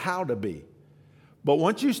didn't know how to be. But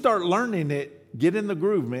once you start learning it, get in the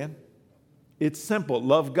groove, man. It's simple.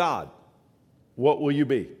 Love God. What will you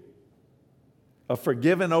be? A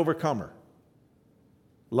forgiven overcomer.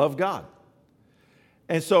 Love God.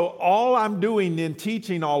 And so all I'm doing in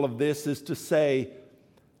teaching all of this is to say,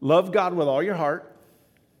 love God with all your heart,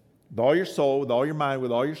 with all your soul, with all your mind,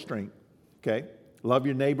 with all your strength. Okay? Love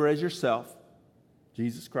your neighbor as yourself,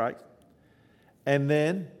 Jesus Christ. And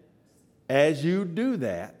then, as you do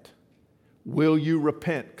that, will you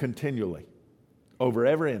repent continually over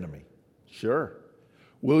every enemy? Sure.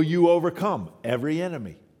 Will you overcome every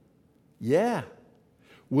enemy? Yeah.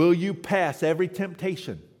 Will you pass every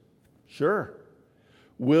temptation? Sure.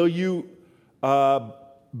 Will you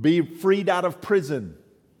be freed out of prison,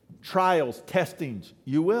 trials, testings?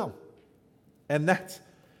 You will. And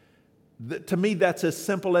to me, that's as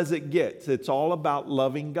simple as it gets. It's all about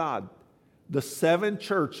loving God. The 7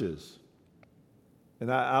 churches,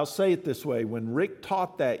 and I'll say it this way, when Rick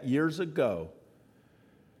taught that years ago,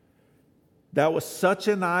 that was such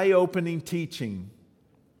an eye-opening teaching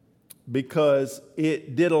because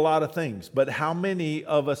it did a lot of things. But how many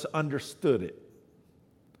of us understood it?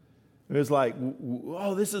 It was like,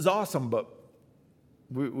 oh, this is awesome, but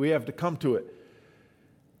we have to come to it.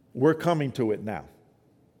 We're coming to it now.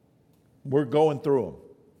 We're going through them.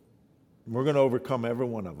 We're going to overcome every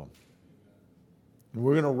one of them. And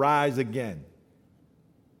we're going to rise again.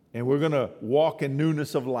 And we're going to walk in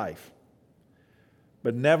newness of life.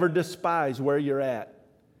 But never despise where you're at.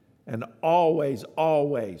 And always,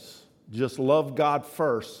 always just love God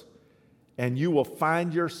first. And you will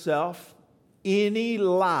find yourself, any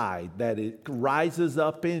lie that it rises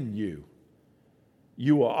up in you,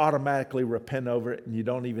 you will automatically repent over it and you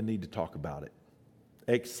don't even need to talk about it.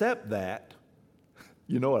 Except that,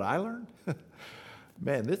 you know what I learned?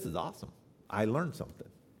 Man, this is awesome. I learned something.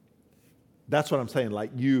 That's what I'm saying.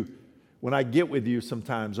 Like when I get with you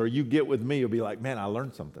sometimes, or you get with me, you'll be like, man, I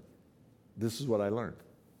learned something. This is what I learned.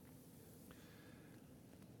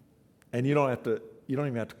 And you don't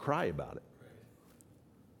even have to cry about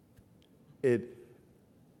it.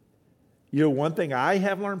 One thing I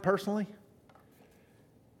have learned personally,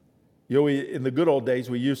 in the good old days,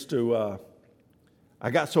 we used to,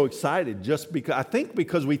 I got so excited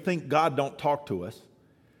because we think God don't talk to us,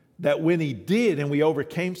 that when he did and we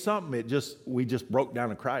overcame something, we just broke down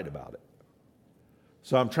and cried about it.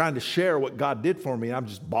 So I'm trying to share what God did for me, and I'm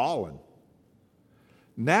just bawling.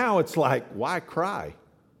 Now it's like, why cry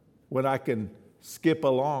when I can skip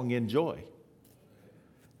along in joy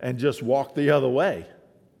and just walk the other way?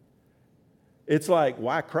 It's like,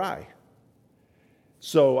 why cry?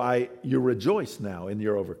 So you rejoice now in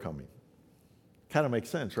your overcoming. Kind of makes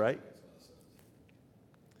sense, right?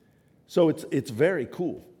 So it's very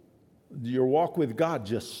cool. Your walk with God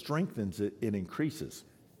just strengthens it, it increases.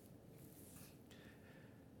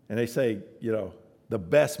 And they say, the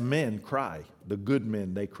best men cry. The good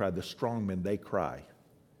men, they cry. The strong men, they cry.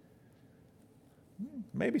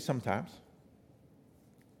 Maybe sometimes.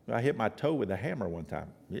 I hit my toe with a hammer one time.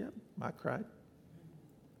 Yeah, I cried.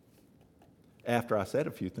 After I said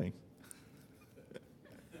a few things.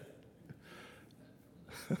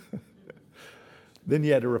 Then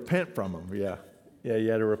you had to repent from them, yeah. Yeah,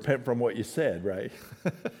 you had to repent from what you said, right?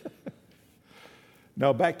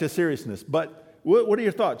 Now, back to seriousness. But what are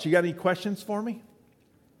your thoughts? You got any questions for me?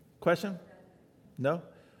 Question? No?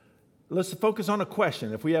 Let's focus on a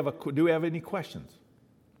question. Do we have any questions?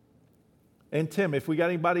 And Tim, if we got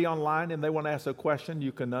anybody online and they want to ask a question,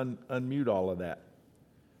 you can unmute all of that.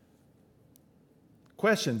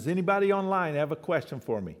 Questions? Anybody online have a question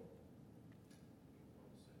for me?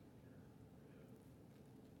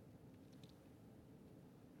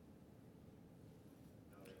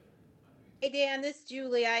 Hey, Dan, this is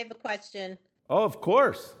Julie. I have a question. Oh, of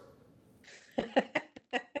course.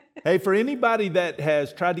 Hey, for anybody that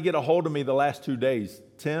has tried to get a hold of me the last 2 days,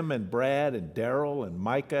 Tim and Brad and Daryl and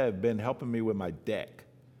Micah have been helping me with my deck.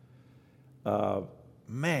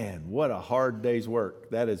 Man, what a hard day's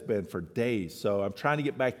work that has been for days. So I'm trying to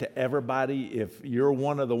get back to everybody. If you're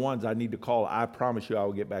one of the ones I need to call, I promise you I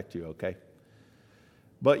will get back to you, okay?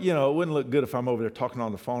 But, you know, it wouldn't look good if I'm over there talking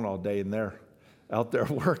on the phone all day and they're out there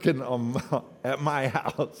working at my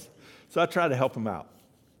house. So I try to help them out.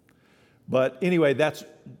 But anyway, that's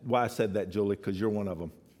why I said that, Julie, because you're one of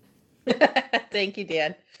them. Thank you,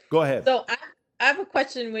 Dan. Go ahead. So I have a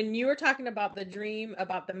question. When you were talking about the dream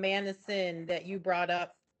about the man of sin that you brought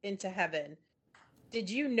up into heaven, did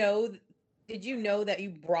you know that you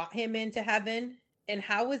brought him into heaven? And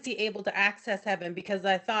how was he able to access heaven? Because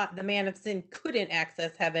I thought the man of sin couldn't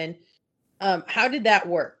access heaven. How did that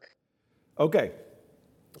work? Okay.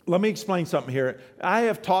 Let me explain something here. I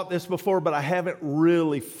have taught this before, but I haven't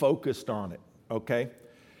really focused on it, okay?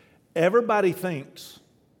 Everybody thinks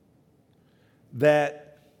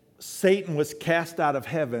that Satan was cast out of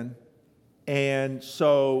heaven, and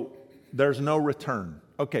so there's no return.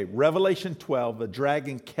 Okay, Revelation 12, the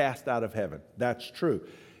dragon cast out of heaven. That's true.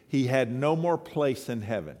 He had no more place in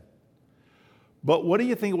heaven. But what do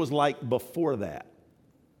you think it was like before that?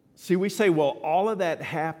 See, we say, well, all of that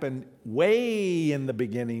happened way in the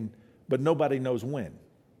beginning, but nobody knows when.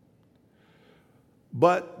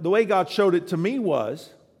 But the way God showed it to me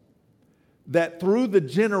was that through the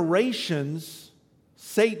generations,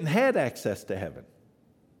 Satan had access to heaven.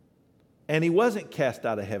 And he wasn't cast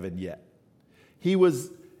out of heaven yet. He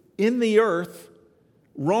was in the earth,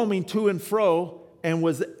 roaming to and fro, and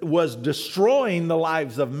was destroying the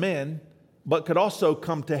lives of men, but could also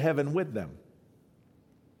come to heaven with them.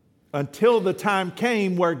 Until the time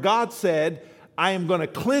came where God said, I am going to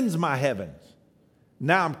cleanse my heavens.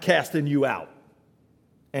 Now I'm casting you out.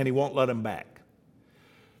 And he won't let him back.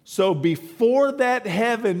 So before that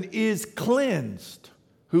heaven is cleansed,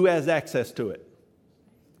 who has access to it?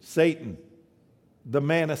 Satan, the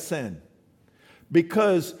man of sin.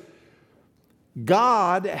 Because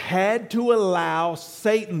God had to allow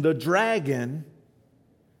Satan, the dragon,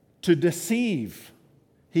 to deceive.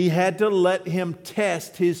 He had to let him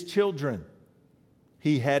test his children.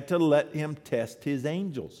 He had to let him test his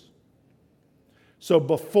angels. So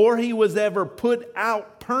before he was ever put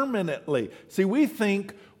out permanently, see, we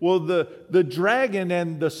think, well, the dragon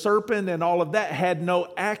and the serpent and all of that had no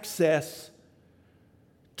access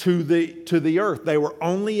to the earth. They were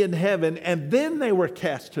only in heaven, and then they were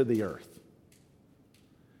cast to the earth.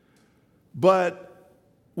 But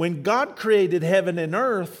when God created heaven and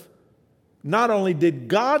earth, not only did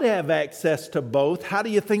God have access to both, how do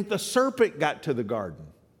you think the serpent got to the garden?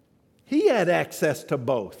 He had access to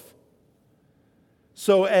both.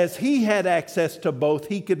 So as he had access to both,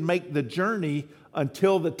 he could make the journey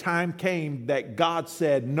until the time came that God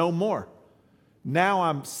said, no more.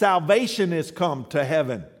 Now salvation has come to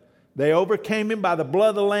heaven. They overcame him by the blood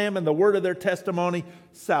of the Lamb and the word of their testimony.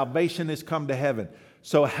 Salvation has come to heaven.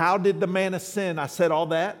 So how did the man of sin, I said all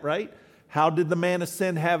that, right? How did the man of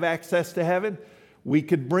sin have access to heaven? We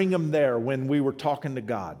could bring him there when we were talking to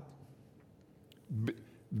God.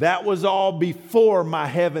 That was all before my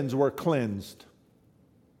heavens were cleansed.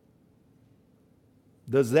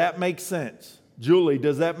 Does that make sense? Julie,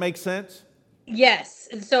 does that make sense? Yes.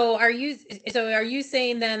 So are you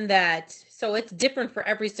saying then that so it's different for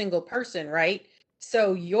every single person, right?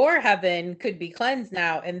 So your heaven could be cleansed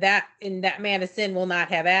now, and that man of sin will not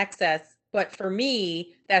have access. But for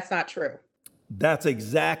me, that's not true. That's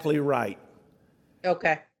exactly right.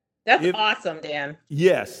 Okay. That's awesome, Dan.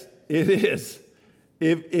 Yes, it is.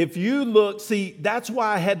 If you look, see, that's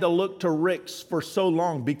why I had to look to Rick's for so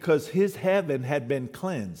long, because his heaven had been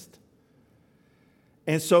cleansed.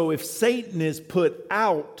 And so if Satan is put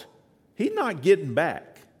out, he's not getting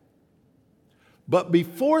back. But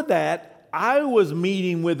before that, I was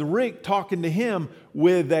meeting with Rick, talking to him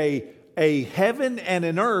with a heaven and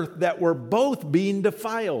an earth that were both being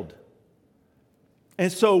defiled.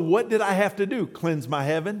 And so what did I have to do? Cleanse my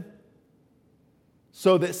heaven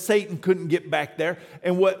so that Satan couldn't get back there.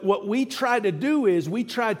 And what we try to do is we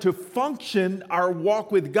try to function our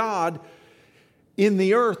walk with God in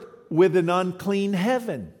the earth with an unclean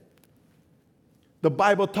heaven. The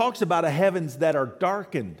Bible talks about a heavens that are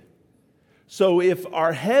darkened. So if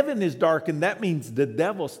our heaven is darkened, that means the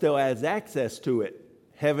devil still has access to it,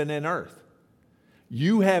 heaven and earth.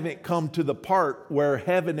 You haven't come to the part where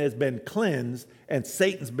heaven has been cleansed and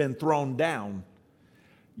Satan's been thrown down.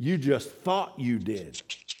 You just thought you did.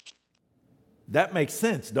 That makes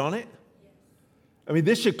sense, don't it? I mean,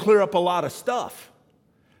 this should clear up a lot of stuff.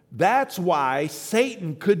 That's why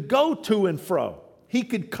Satan could go to and fro. He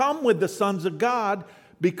could come with the sons of God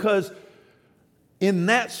because in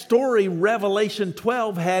that story, Revelation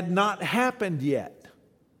 12 had not happened yet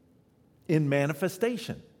in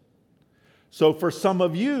manifestation. So for some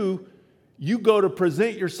of you, you go to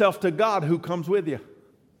present yourself to God. Who comes with you?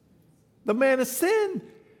 The man of sin.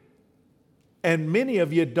 And many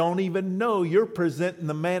of you don't even know you're presenting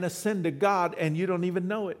the man of sin to God, and you don't even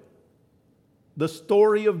know it. The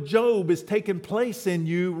story of Job is taking place in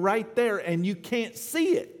you right there, and you can't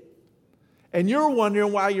see it. And you're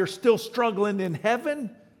wondering why you're still struggling in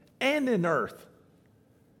heaven and in earth.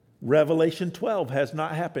 Revelation 12 has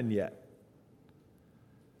not happened yet.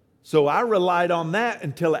 So I relied on that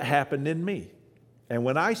until it happened in me. And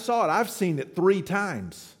when I saw it, I've seen it 3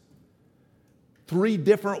 times. 3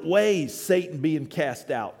 different ways Satan being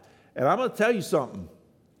cast out. And I'm going to tell you something.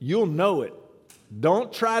 You'll know it.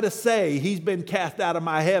 Don't try to say he's been cast out of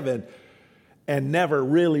my heaven and never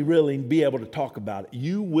really be able to talk about it.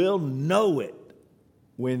 You will know it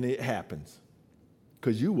when it happens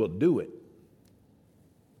because you will do it.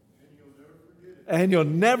 And you'll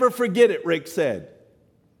never forget it, Rick said.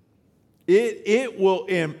 It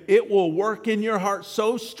will work in your heart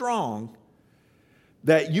so strong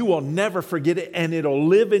that you will never forget it, and it'll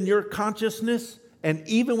live in your consciousness. And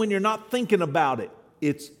even when you're not thinking about it,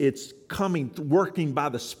 it's coming, working by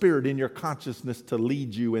the Spirit in your consciousness to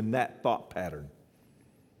lead you in that thought pattern.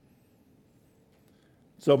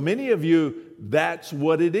 So many of you, that's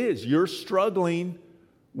what it is. You're struggling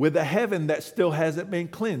with a heaven that still hasn't been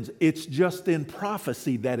cleansed. It's just in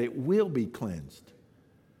prophecy that it will be cleansed.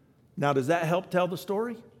 Now, does that help tell the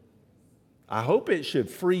story? I hope it should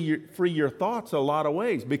free your thoughts a lot of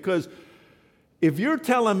ways, because if you're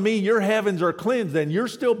telling me your heavens are cleansed and you're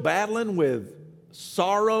still battling with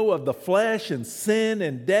sorrow of the flesh and sin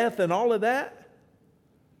and death and all of that,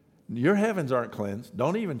 your heavens aren't cleansed.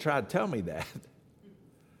 Don't even try to tell me that.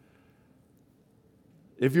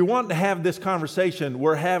 If you want to have this conversation,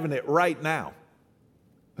 we're having it right now.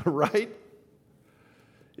 Right?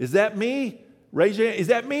 Is that me? Raise your hand. Is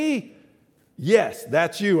that me? Yes,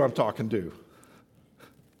 that's you I'm talking to.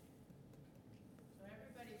 So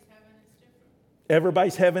everybody's heaven is different.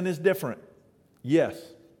 Everybody's heaven is different. Yes. I didn't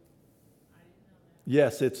know that.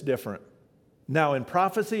 Yes, it's different. Now, in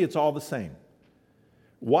prophecy, it's all the same.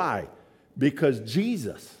 Why? Because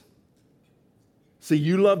Jesus. See,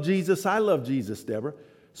 you love Jesus, I love Jesus, Deborah.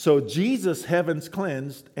 So Jesus, heaven's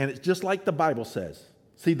cleansed, and it's just like the Bible says.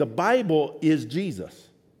 See, the Bible is Jesus.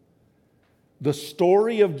 The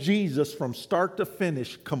story of Jesus from start to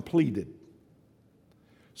finish completed.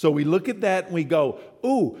 So we look at that and we go,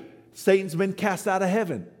 ooh, Satan's been cast out of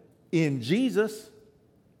heaven in Jesus,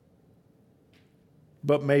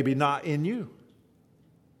 but maybe not in you.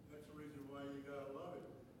 That's the reason why you gotta love it.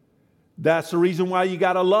 That's the reason why you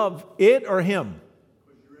got to love it or him.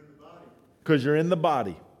 Because you're in the body. Because you're in the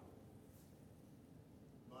body.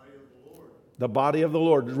 Body of the Lord. The body of the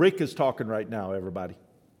Lord. Rick is talking right now, everybody,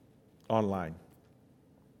 online.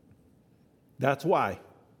 That's why.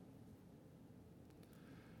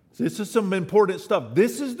 This is some important stuff.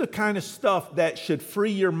 This is the kind of stuff that should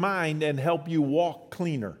free your mind and help you walk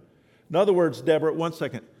cleaner. In other words, Deborah, 1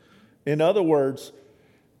 second. In other words,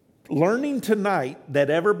 learning tonight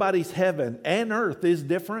that everybody's heaven and earth is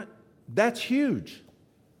different, that's huge.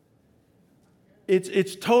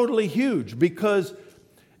 It's totally huge, because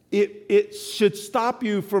it should stop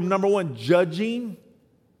you from, number one, judging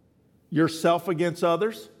yourself against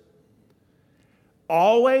others.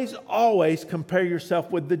 Always compare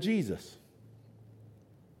yourself with the Jesus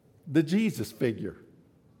figure,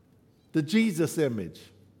 the Jesus image.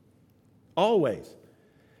 Always.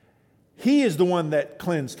 He is the one that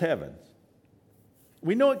cleansed heaven.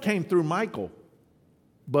 We know it came through Michael,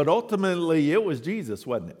 but ultimately it was Jesus,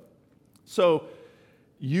 wasn't it? So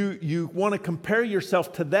you want to compare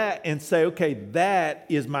yourself to that and say, okay, that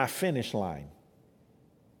is my finish line.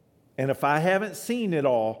 And if I haven't seen it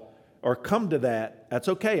all or come to that, that's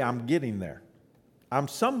okay, I'm getting there. I'm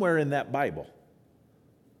somewhere in that Bible.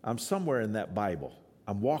 I'm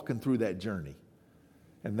walking through that journey.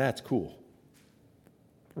 And that's cool.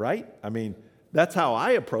 Right? I mean, that's how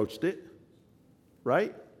I approached it.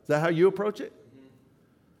 Right? Is that how you approach it?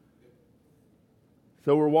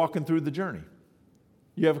 So we're walking through the journey.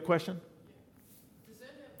 You have a question? Does that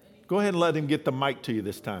have any, Go ahead and let him get the mic to you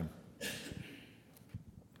this time.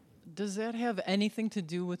 does that have anything to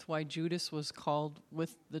do with why Judas was called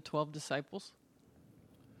with the 12 disciples?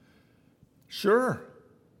 Sure.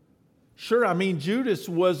 I mean, Judas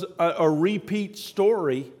was a repeat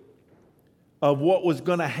story of what was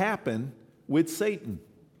going to happen with Satan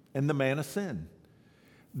and the man of sin.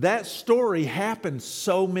 That story happens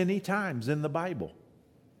so many times in the Bible.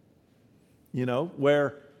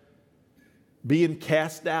 where being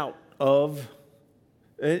cast out of,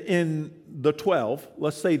 in the 12,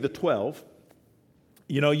 let's say the 12,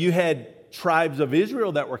 you had tribes of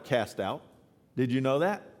Israel that were cast out. Did you know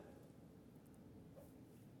that?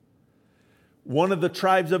 One of the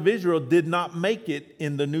tribes of Israel did not make it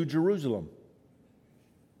in the New Jerusalem.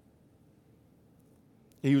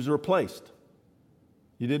 He was replaced.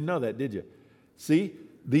 You didn't know that, did you? See,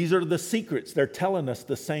 these are the secrets. They're telling us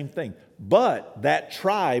the same thing. But that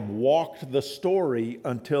tribe walked the story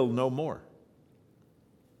until no more.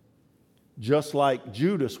 Just like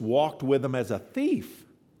Judas walked with him as a thief.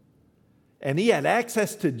 And he had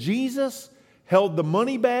access to Jesus, held the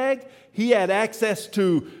money bag. He had access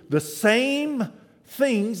to the same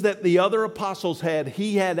things that the other apostles had.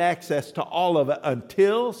 He had access to all of it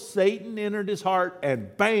until Satan entered his heart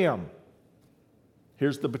and bam,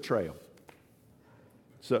 here's the betrayal.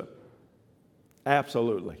 So,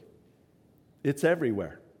 absolutely. It's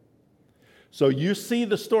everywhere. So you see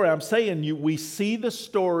the story. I'm saying we see the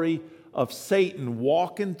story of Satan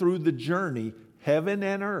walking through the journey, heaven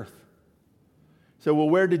and earth. So, well,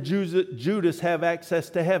 where did Judas have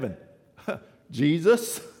access to heaven?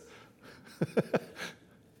 Jesus.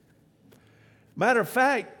 Matter of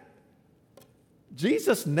fact,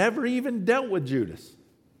 Jesus never even dealt with Judas.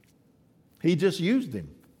 He just used him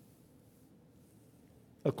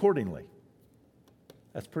accordingly.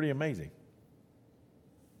 That's pretty amazing.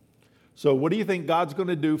 So what do you think God's going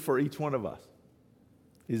to do for each one of us?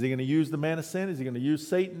 Is he going to use the man of sin? Is he going to use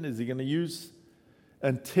Satan? Is he going to use...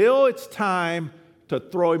 Until it's time to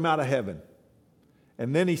throw him out of heaven.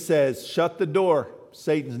 And then he says, shut the door.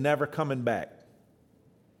 Satan's never coming back.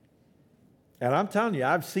 And I'm telling you,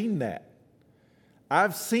 I've seen that.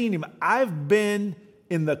 I've seen him. I've been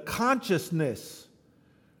in the consciousness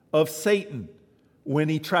of Satan when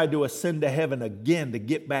he tried to ascend to heaven again to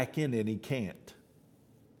get back in, and he can't.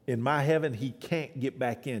 In my heaven, he can't get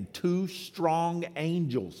back in. 2 strong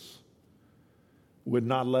angels would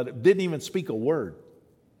not let it, didn't even speak a word.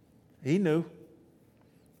 He knew.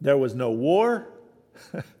 There was no war.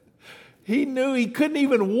 He knew he couldn't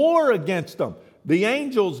even war against them. The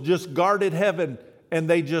angels just guarded heaven and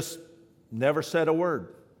they just never said a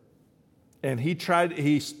word. And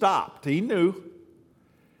he stopped. He knew.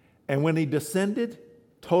 And when he descended,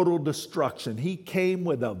 total destruction. He came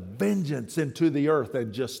with a vengeance into the earth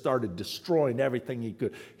and just started destroying everything he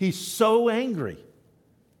could. He's so angry.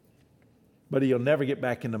 But he'll never get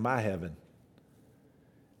back into my heaven.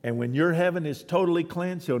 And when your heaven is totally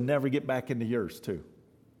cleansed, he'll never get back into yours too.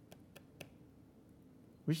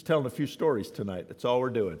 We're just telling a few stories tonight. That's all we're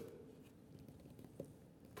doing.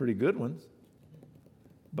 Pretty good ones,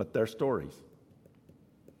 but they're stories.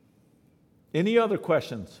 Any other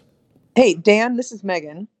questions? Hey, Dan, this is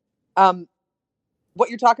Megan. What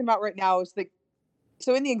you're talking about right now is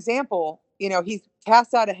so in the example, he's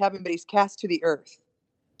cast out of heaven, but he's cast to the earth.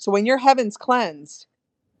 So when your heaven's cleansed,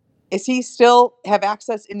 is he still have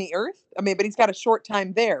access in the earth? I mean, but he's got a short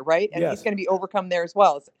time there, right? And yes. He's going to be overcome there as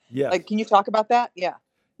well. Yeah. Can you talk about that? Yeah.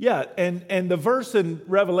 Yeah, and the verse in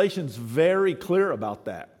Revelation's very clear about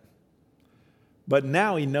that. But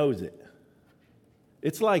now he knows it.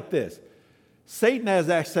 It's like this. Satan has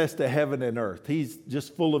access to heaven and earth. He's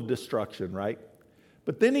just full of destruction, right?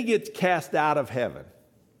 But then he gets cast out of heaven.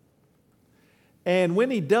 And when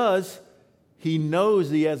he does, he knows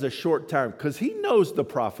he has a short time because he knows the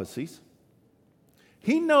prophecies.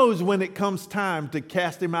 He knows when it comes time to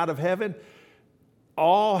cast him out of heaven,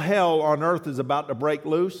 all hell on earth is about to break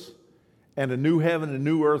loose, and a new heaven and a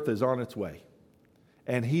new earth is on its way.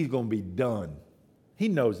 And he's going to be done. He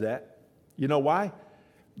knows that. You know why?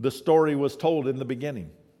 The story was told in the beginning.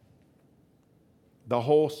 The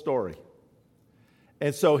whole story.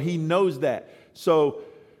 And so he knows that. So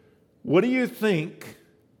what do you think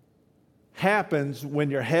happens when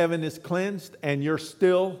your heaven is cleansed and you're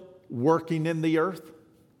still working in the earth?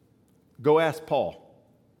 Go ask Paul.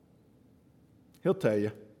 He'll tell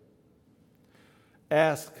you.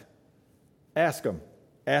 Ask him.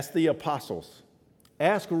 Ask the apostles.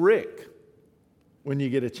 Ask Rick when you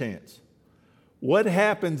get a chance. What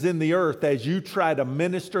happens in the earth as you try to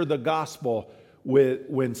minister the gospel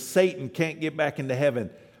when Satan can't get back into heaven?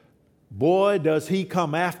 Boy, does he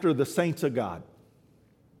come after the saints of God.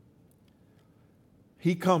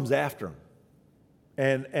 He comes after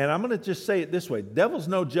them. And I'm going to just say it this way. Devil's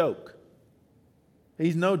no joke.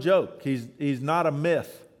 He's no joke. He's not a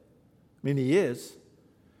myth. I mean, he is,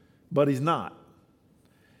 but he's not.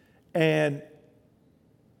 And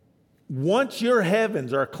once your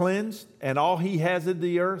heavens are cleansed and all he has in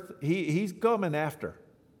the earth, he's coming after.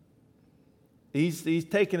 He's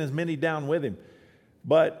taking as many down with him.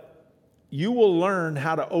 But you will learn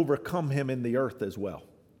how to overcome him in the earth as well.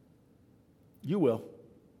 You will.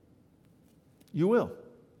 You will.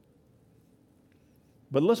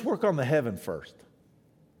 But let's work on the heaven first.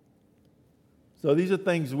 So these are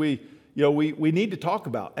things we need to talk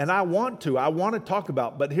about. And I want to talk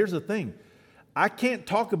about. But here's the thing. I can't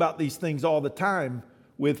talk about these things all the time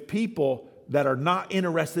with people that are not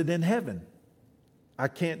interested in heaven. I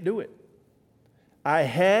can't do it. I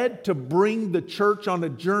had to bring the church on a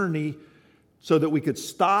journey so that we could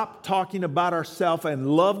stop talking about ourselves and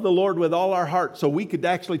love the Lord with all our heart so we could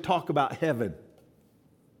actually talk about heaven.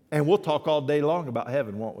 And we'll talk all day long about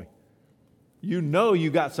heaven, won't we? You know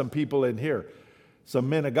you got some people in here, some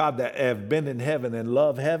men of God that have been in heaven and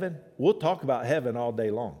love heaven. We'll talk about heaven all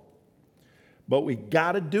day long. But we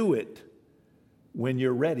got to do it when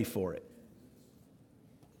you're ready for it.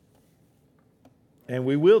 And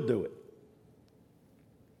we will do it.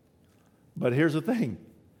 But here's the thing.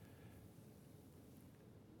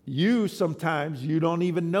 Sometimes you don't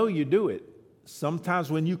even know you do it.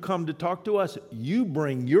 Sometimes when you come to talk to us, you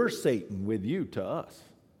bring your Satan with you to us.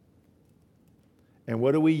 And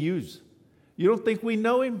what do we use? You don't think we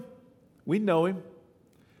know him? We know him.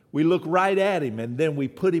 We look right at him and then we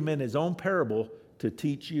put him in his own parable to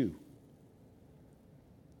teach you.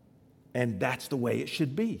 And that's the way it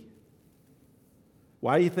should be.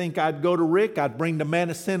 Why do you think I'd go to Rick? I'd bring the man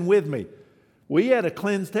of sin with me. We had a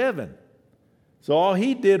cleansed heaven. So all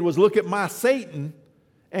he did was look at my Satan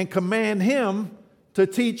and command him to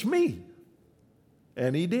teach me.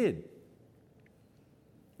 And he did.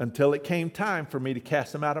 Until it came time for me to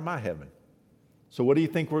cast him out of my heaven. So what do you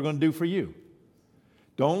think we're going to do for you?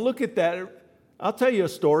 Don't look at that. I'll tell you a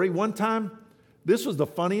story. One time, this was the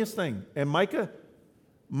funniest thing. And Micah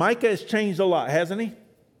has changed a lot, hasn't he?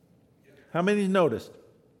 How many noticed?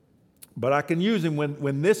 But I can use him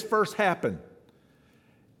when this first happened.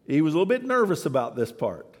 He was a little bit nervous about this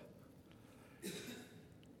part.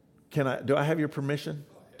 Do I have your permission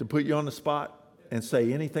to put you on the spot and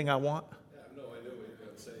say anything I want? No, I knew what you were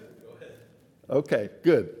going to say. Go ahead. Okay,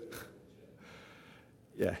 good.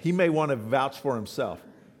 Yeah, he may want to vouch for himself.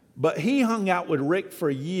 But he hung out with Rick for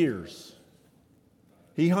years.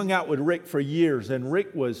 And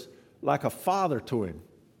Rick was like a father to him.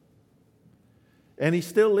 And he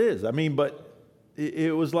still is. I mean, but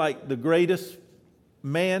it was like the greatest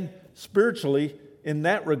man spiritually in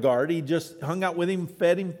that regard. He just hung out with him,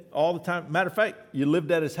 fed him all the time. Matter of fact, you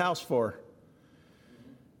lived at his house for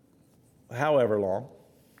however long.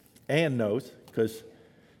 Ann knows, because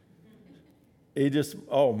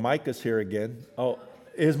Micah's here again. Oh,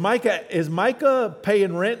 is Micah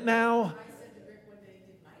paying rent now?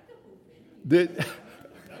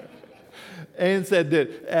 I said to Rick one day, did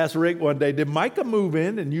Micah move in? Ann asked Rick one day, did Micah move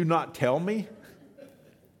in and you not tell me?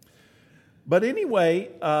 But anyway,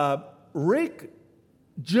 Rick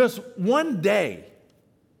just one day,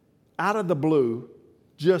 out of the blue,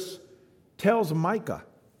 just tells Micah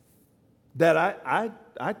that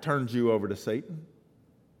I turned you over to Satan.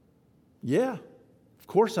 Yeah, of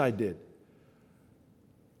course I did.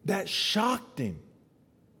 That shocked him.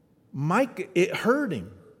 Micah, it hurt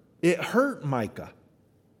him. It hurt Micah.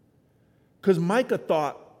 Because Micah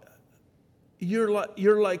thought,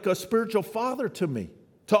 you're like a spiritual father to me,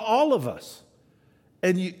 to all of us.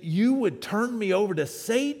 And you would turn me over to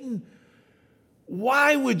Satan?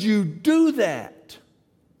 Why would you do that?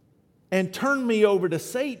 And turn me over to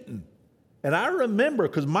Satan? And I remember,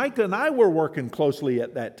 because Micah and I were working closely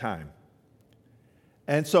at that time.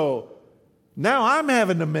 And so now I'm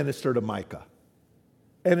having to minister to Micah.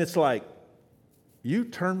 And it's like, you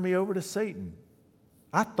turned me over to Satan.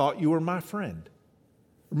 I thought you were my friend.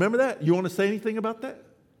 Remember that? You want to say anything about that?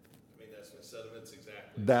 I mean, that's my sentiments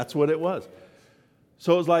exactly. That's what it was.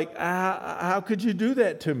 So it was like, how could you do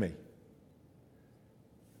that to me?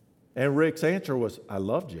 And Rick's answer was, I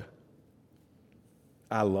loved you.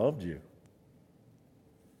 I loved you.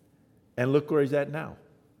 And look where he's at now.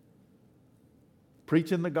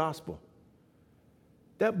 Preaching the gospel.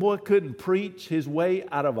 That boy couldn't preach his way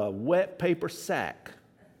out of a wet paper sack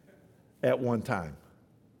at one time.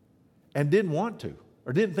 And didn't want to,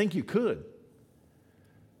 or didn't think you could.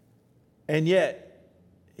 And yet,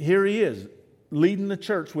 here he is, leading the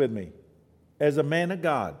church with me as a man of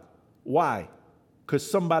God. Why? Because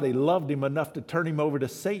somebody loved him enough to turn him over to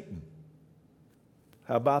Satan.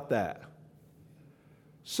 How about that?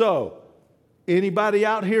 So, anybody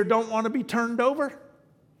out here don't want to be turned over?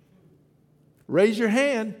 Raise your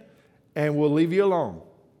hand and we'll leave you alone.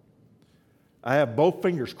 I have both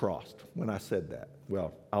fingers crossed when I said that.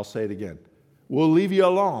 Well, I'll say it again. We'll leave you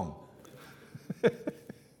alone.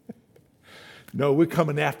 No, we're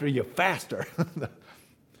coming after you faster.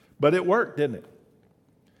 But it worked, didn't it?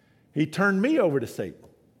 He turned me over to Satan.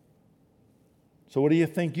 So what do you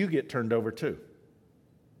think you get turned over to?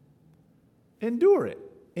 Endure it.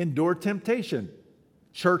 Endure temptation.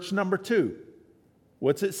 Church number 2.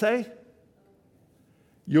 What's it say?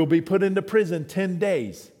 You'll be put into prison 10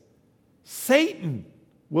 days. Satan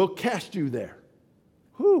will cast you there.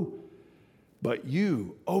 Whew. But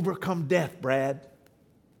you overcome death, Brad.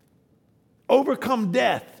 Overcome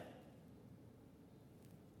death.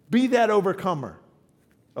 Be that overcomer.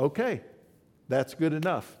 Okay, that's good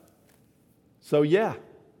enough. So yeah,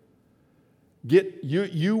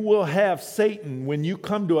 you will have Satan. When you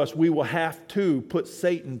come to us, we will have to put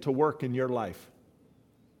Satan to work in your life.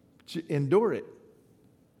 Endure it.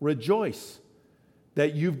 Rejoice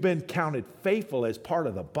that you've been counted faithful as part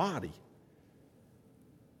of the body.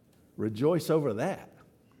 Rejoice over that.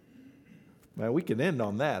 Man, we can end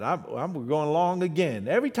on that. I'm going long again.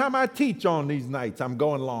 Every time I teach on these nights, I'm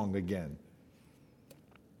going long again.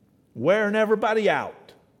 Wearing everybody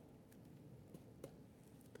out.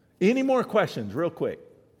 Any more questions, real quick?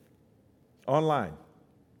 Online.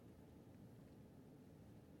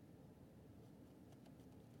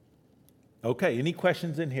 Okay, any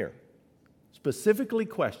questions in here? Specifically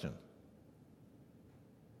questions.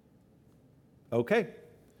 Okay.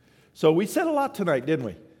 So we said a lot tonight, didn't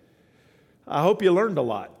we? I hope you learned a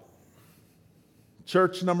lot.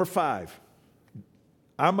 Church number 5.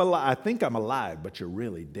 I think I'm alive, but you're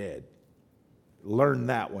really dead. Learn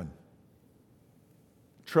that one.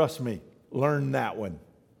 Trust me, learn that one.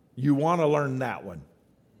 You want to learn that one.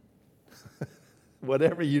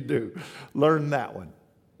 Whatever you do, learn that one.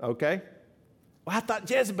 Okay? Well, I thought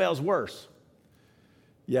Jezebel's worse.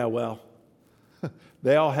 Yeah, well,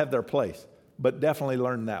 they all have their place, but definitely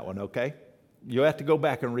learn that one, okay? You have to go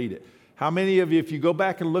back and read it. How many of you, if you go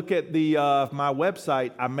back and look at my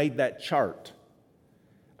website, I made that chart.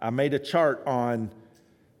 I made a chart on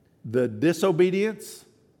the disobedience,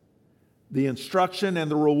 the instruction, and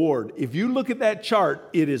the reward. If you look at that chart,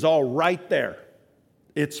 it is all right there.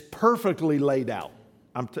 It's perfectly laid out.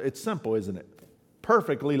 It's simple, isn't it?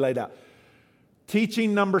 Perfectly laid out.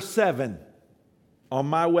 Teaching number 7 on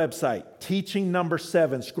my website. Teaching number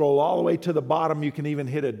 7. Scroll all the way to the bottom. You can even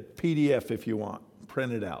hit a PDF if you want.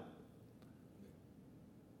 Print it out.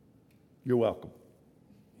 You're welcome.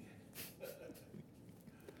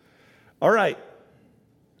 All right.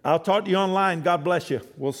 I'll talk to you online. God bless you.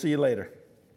 We'll see you later.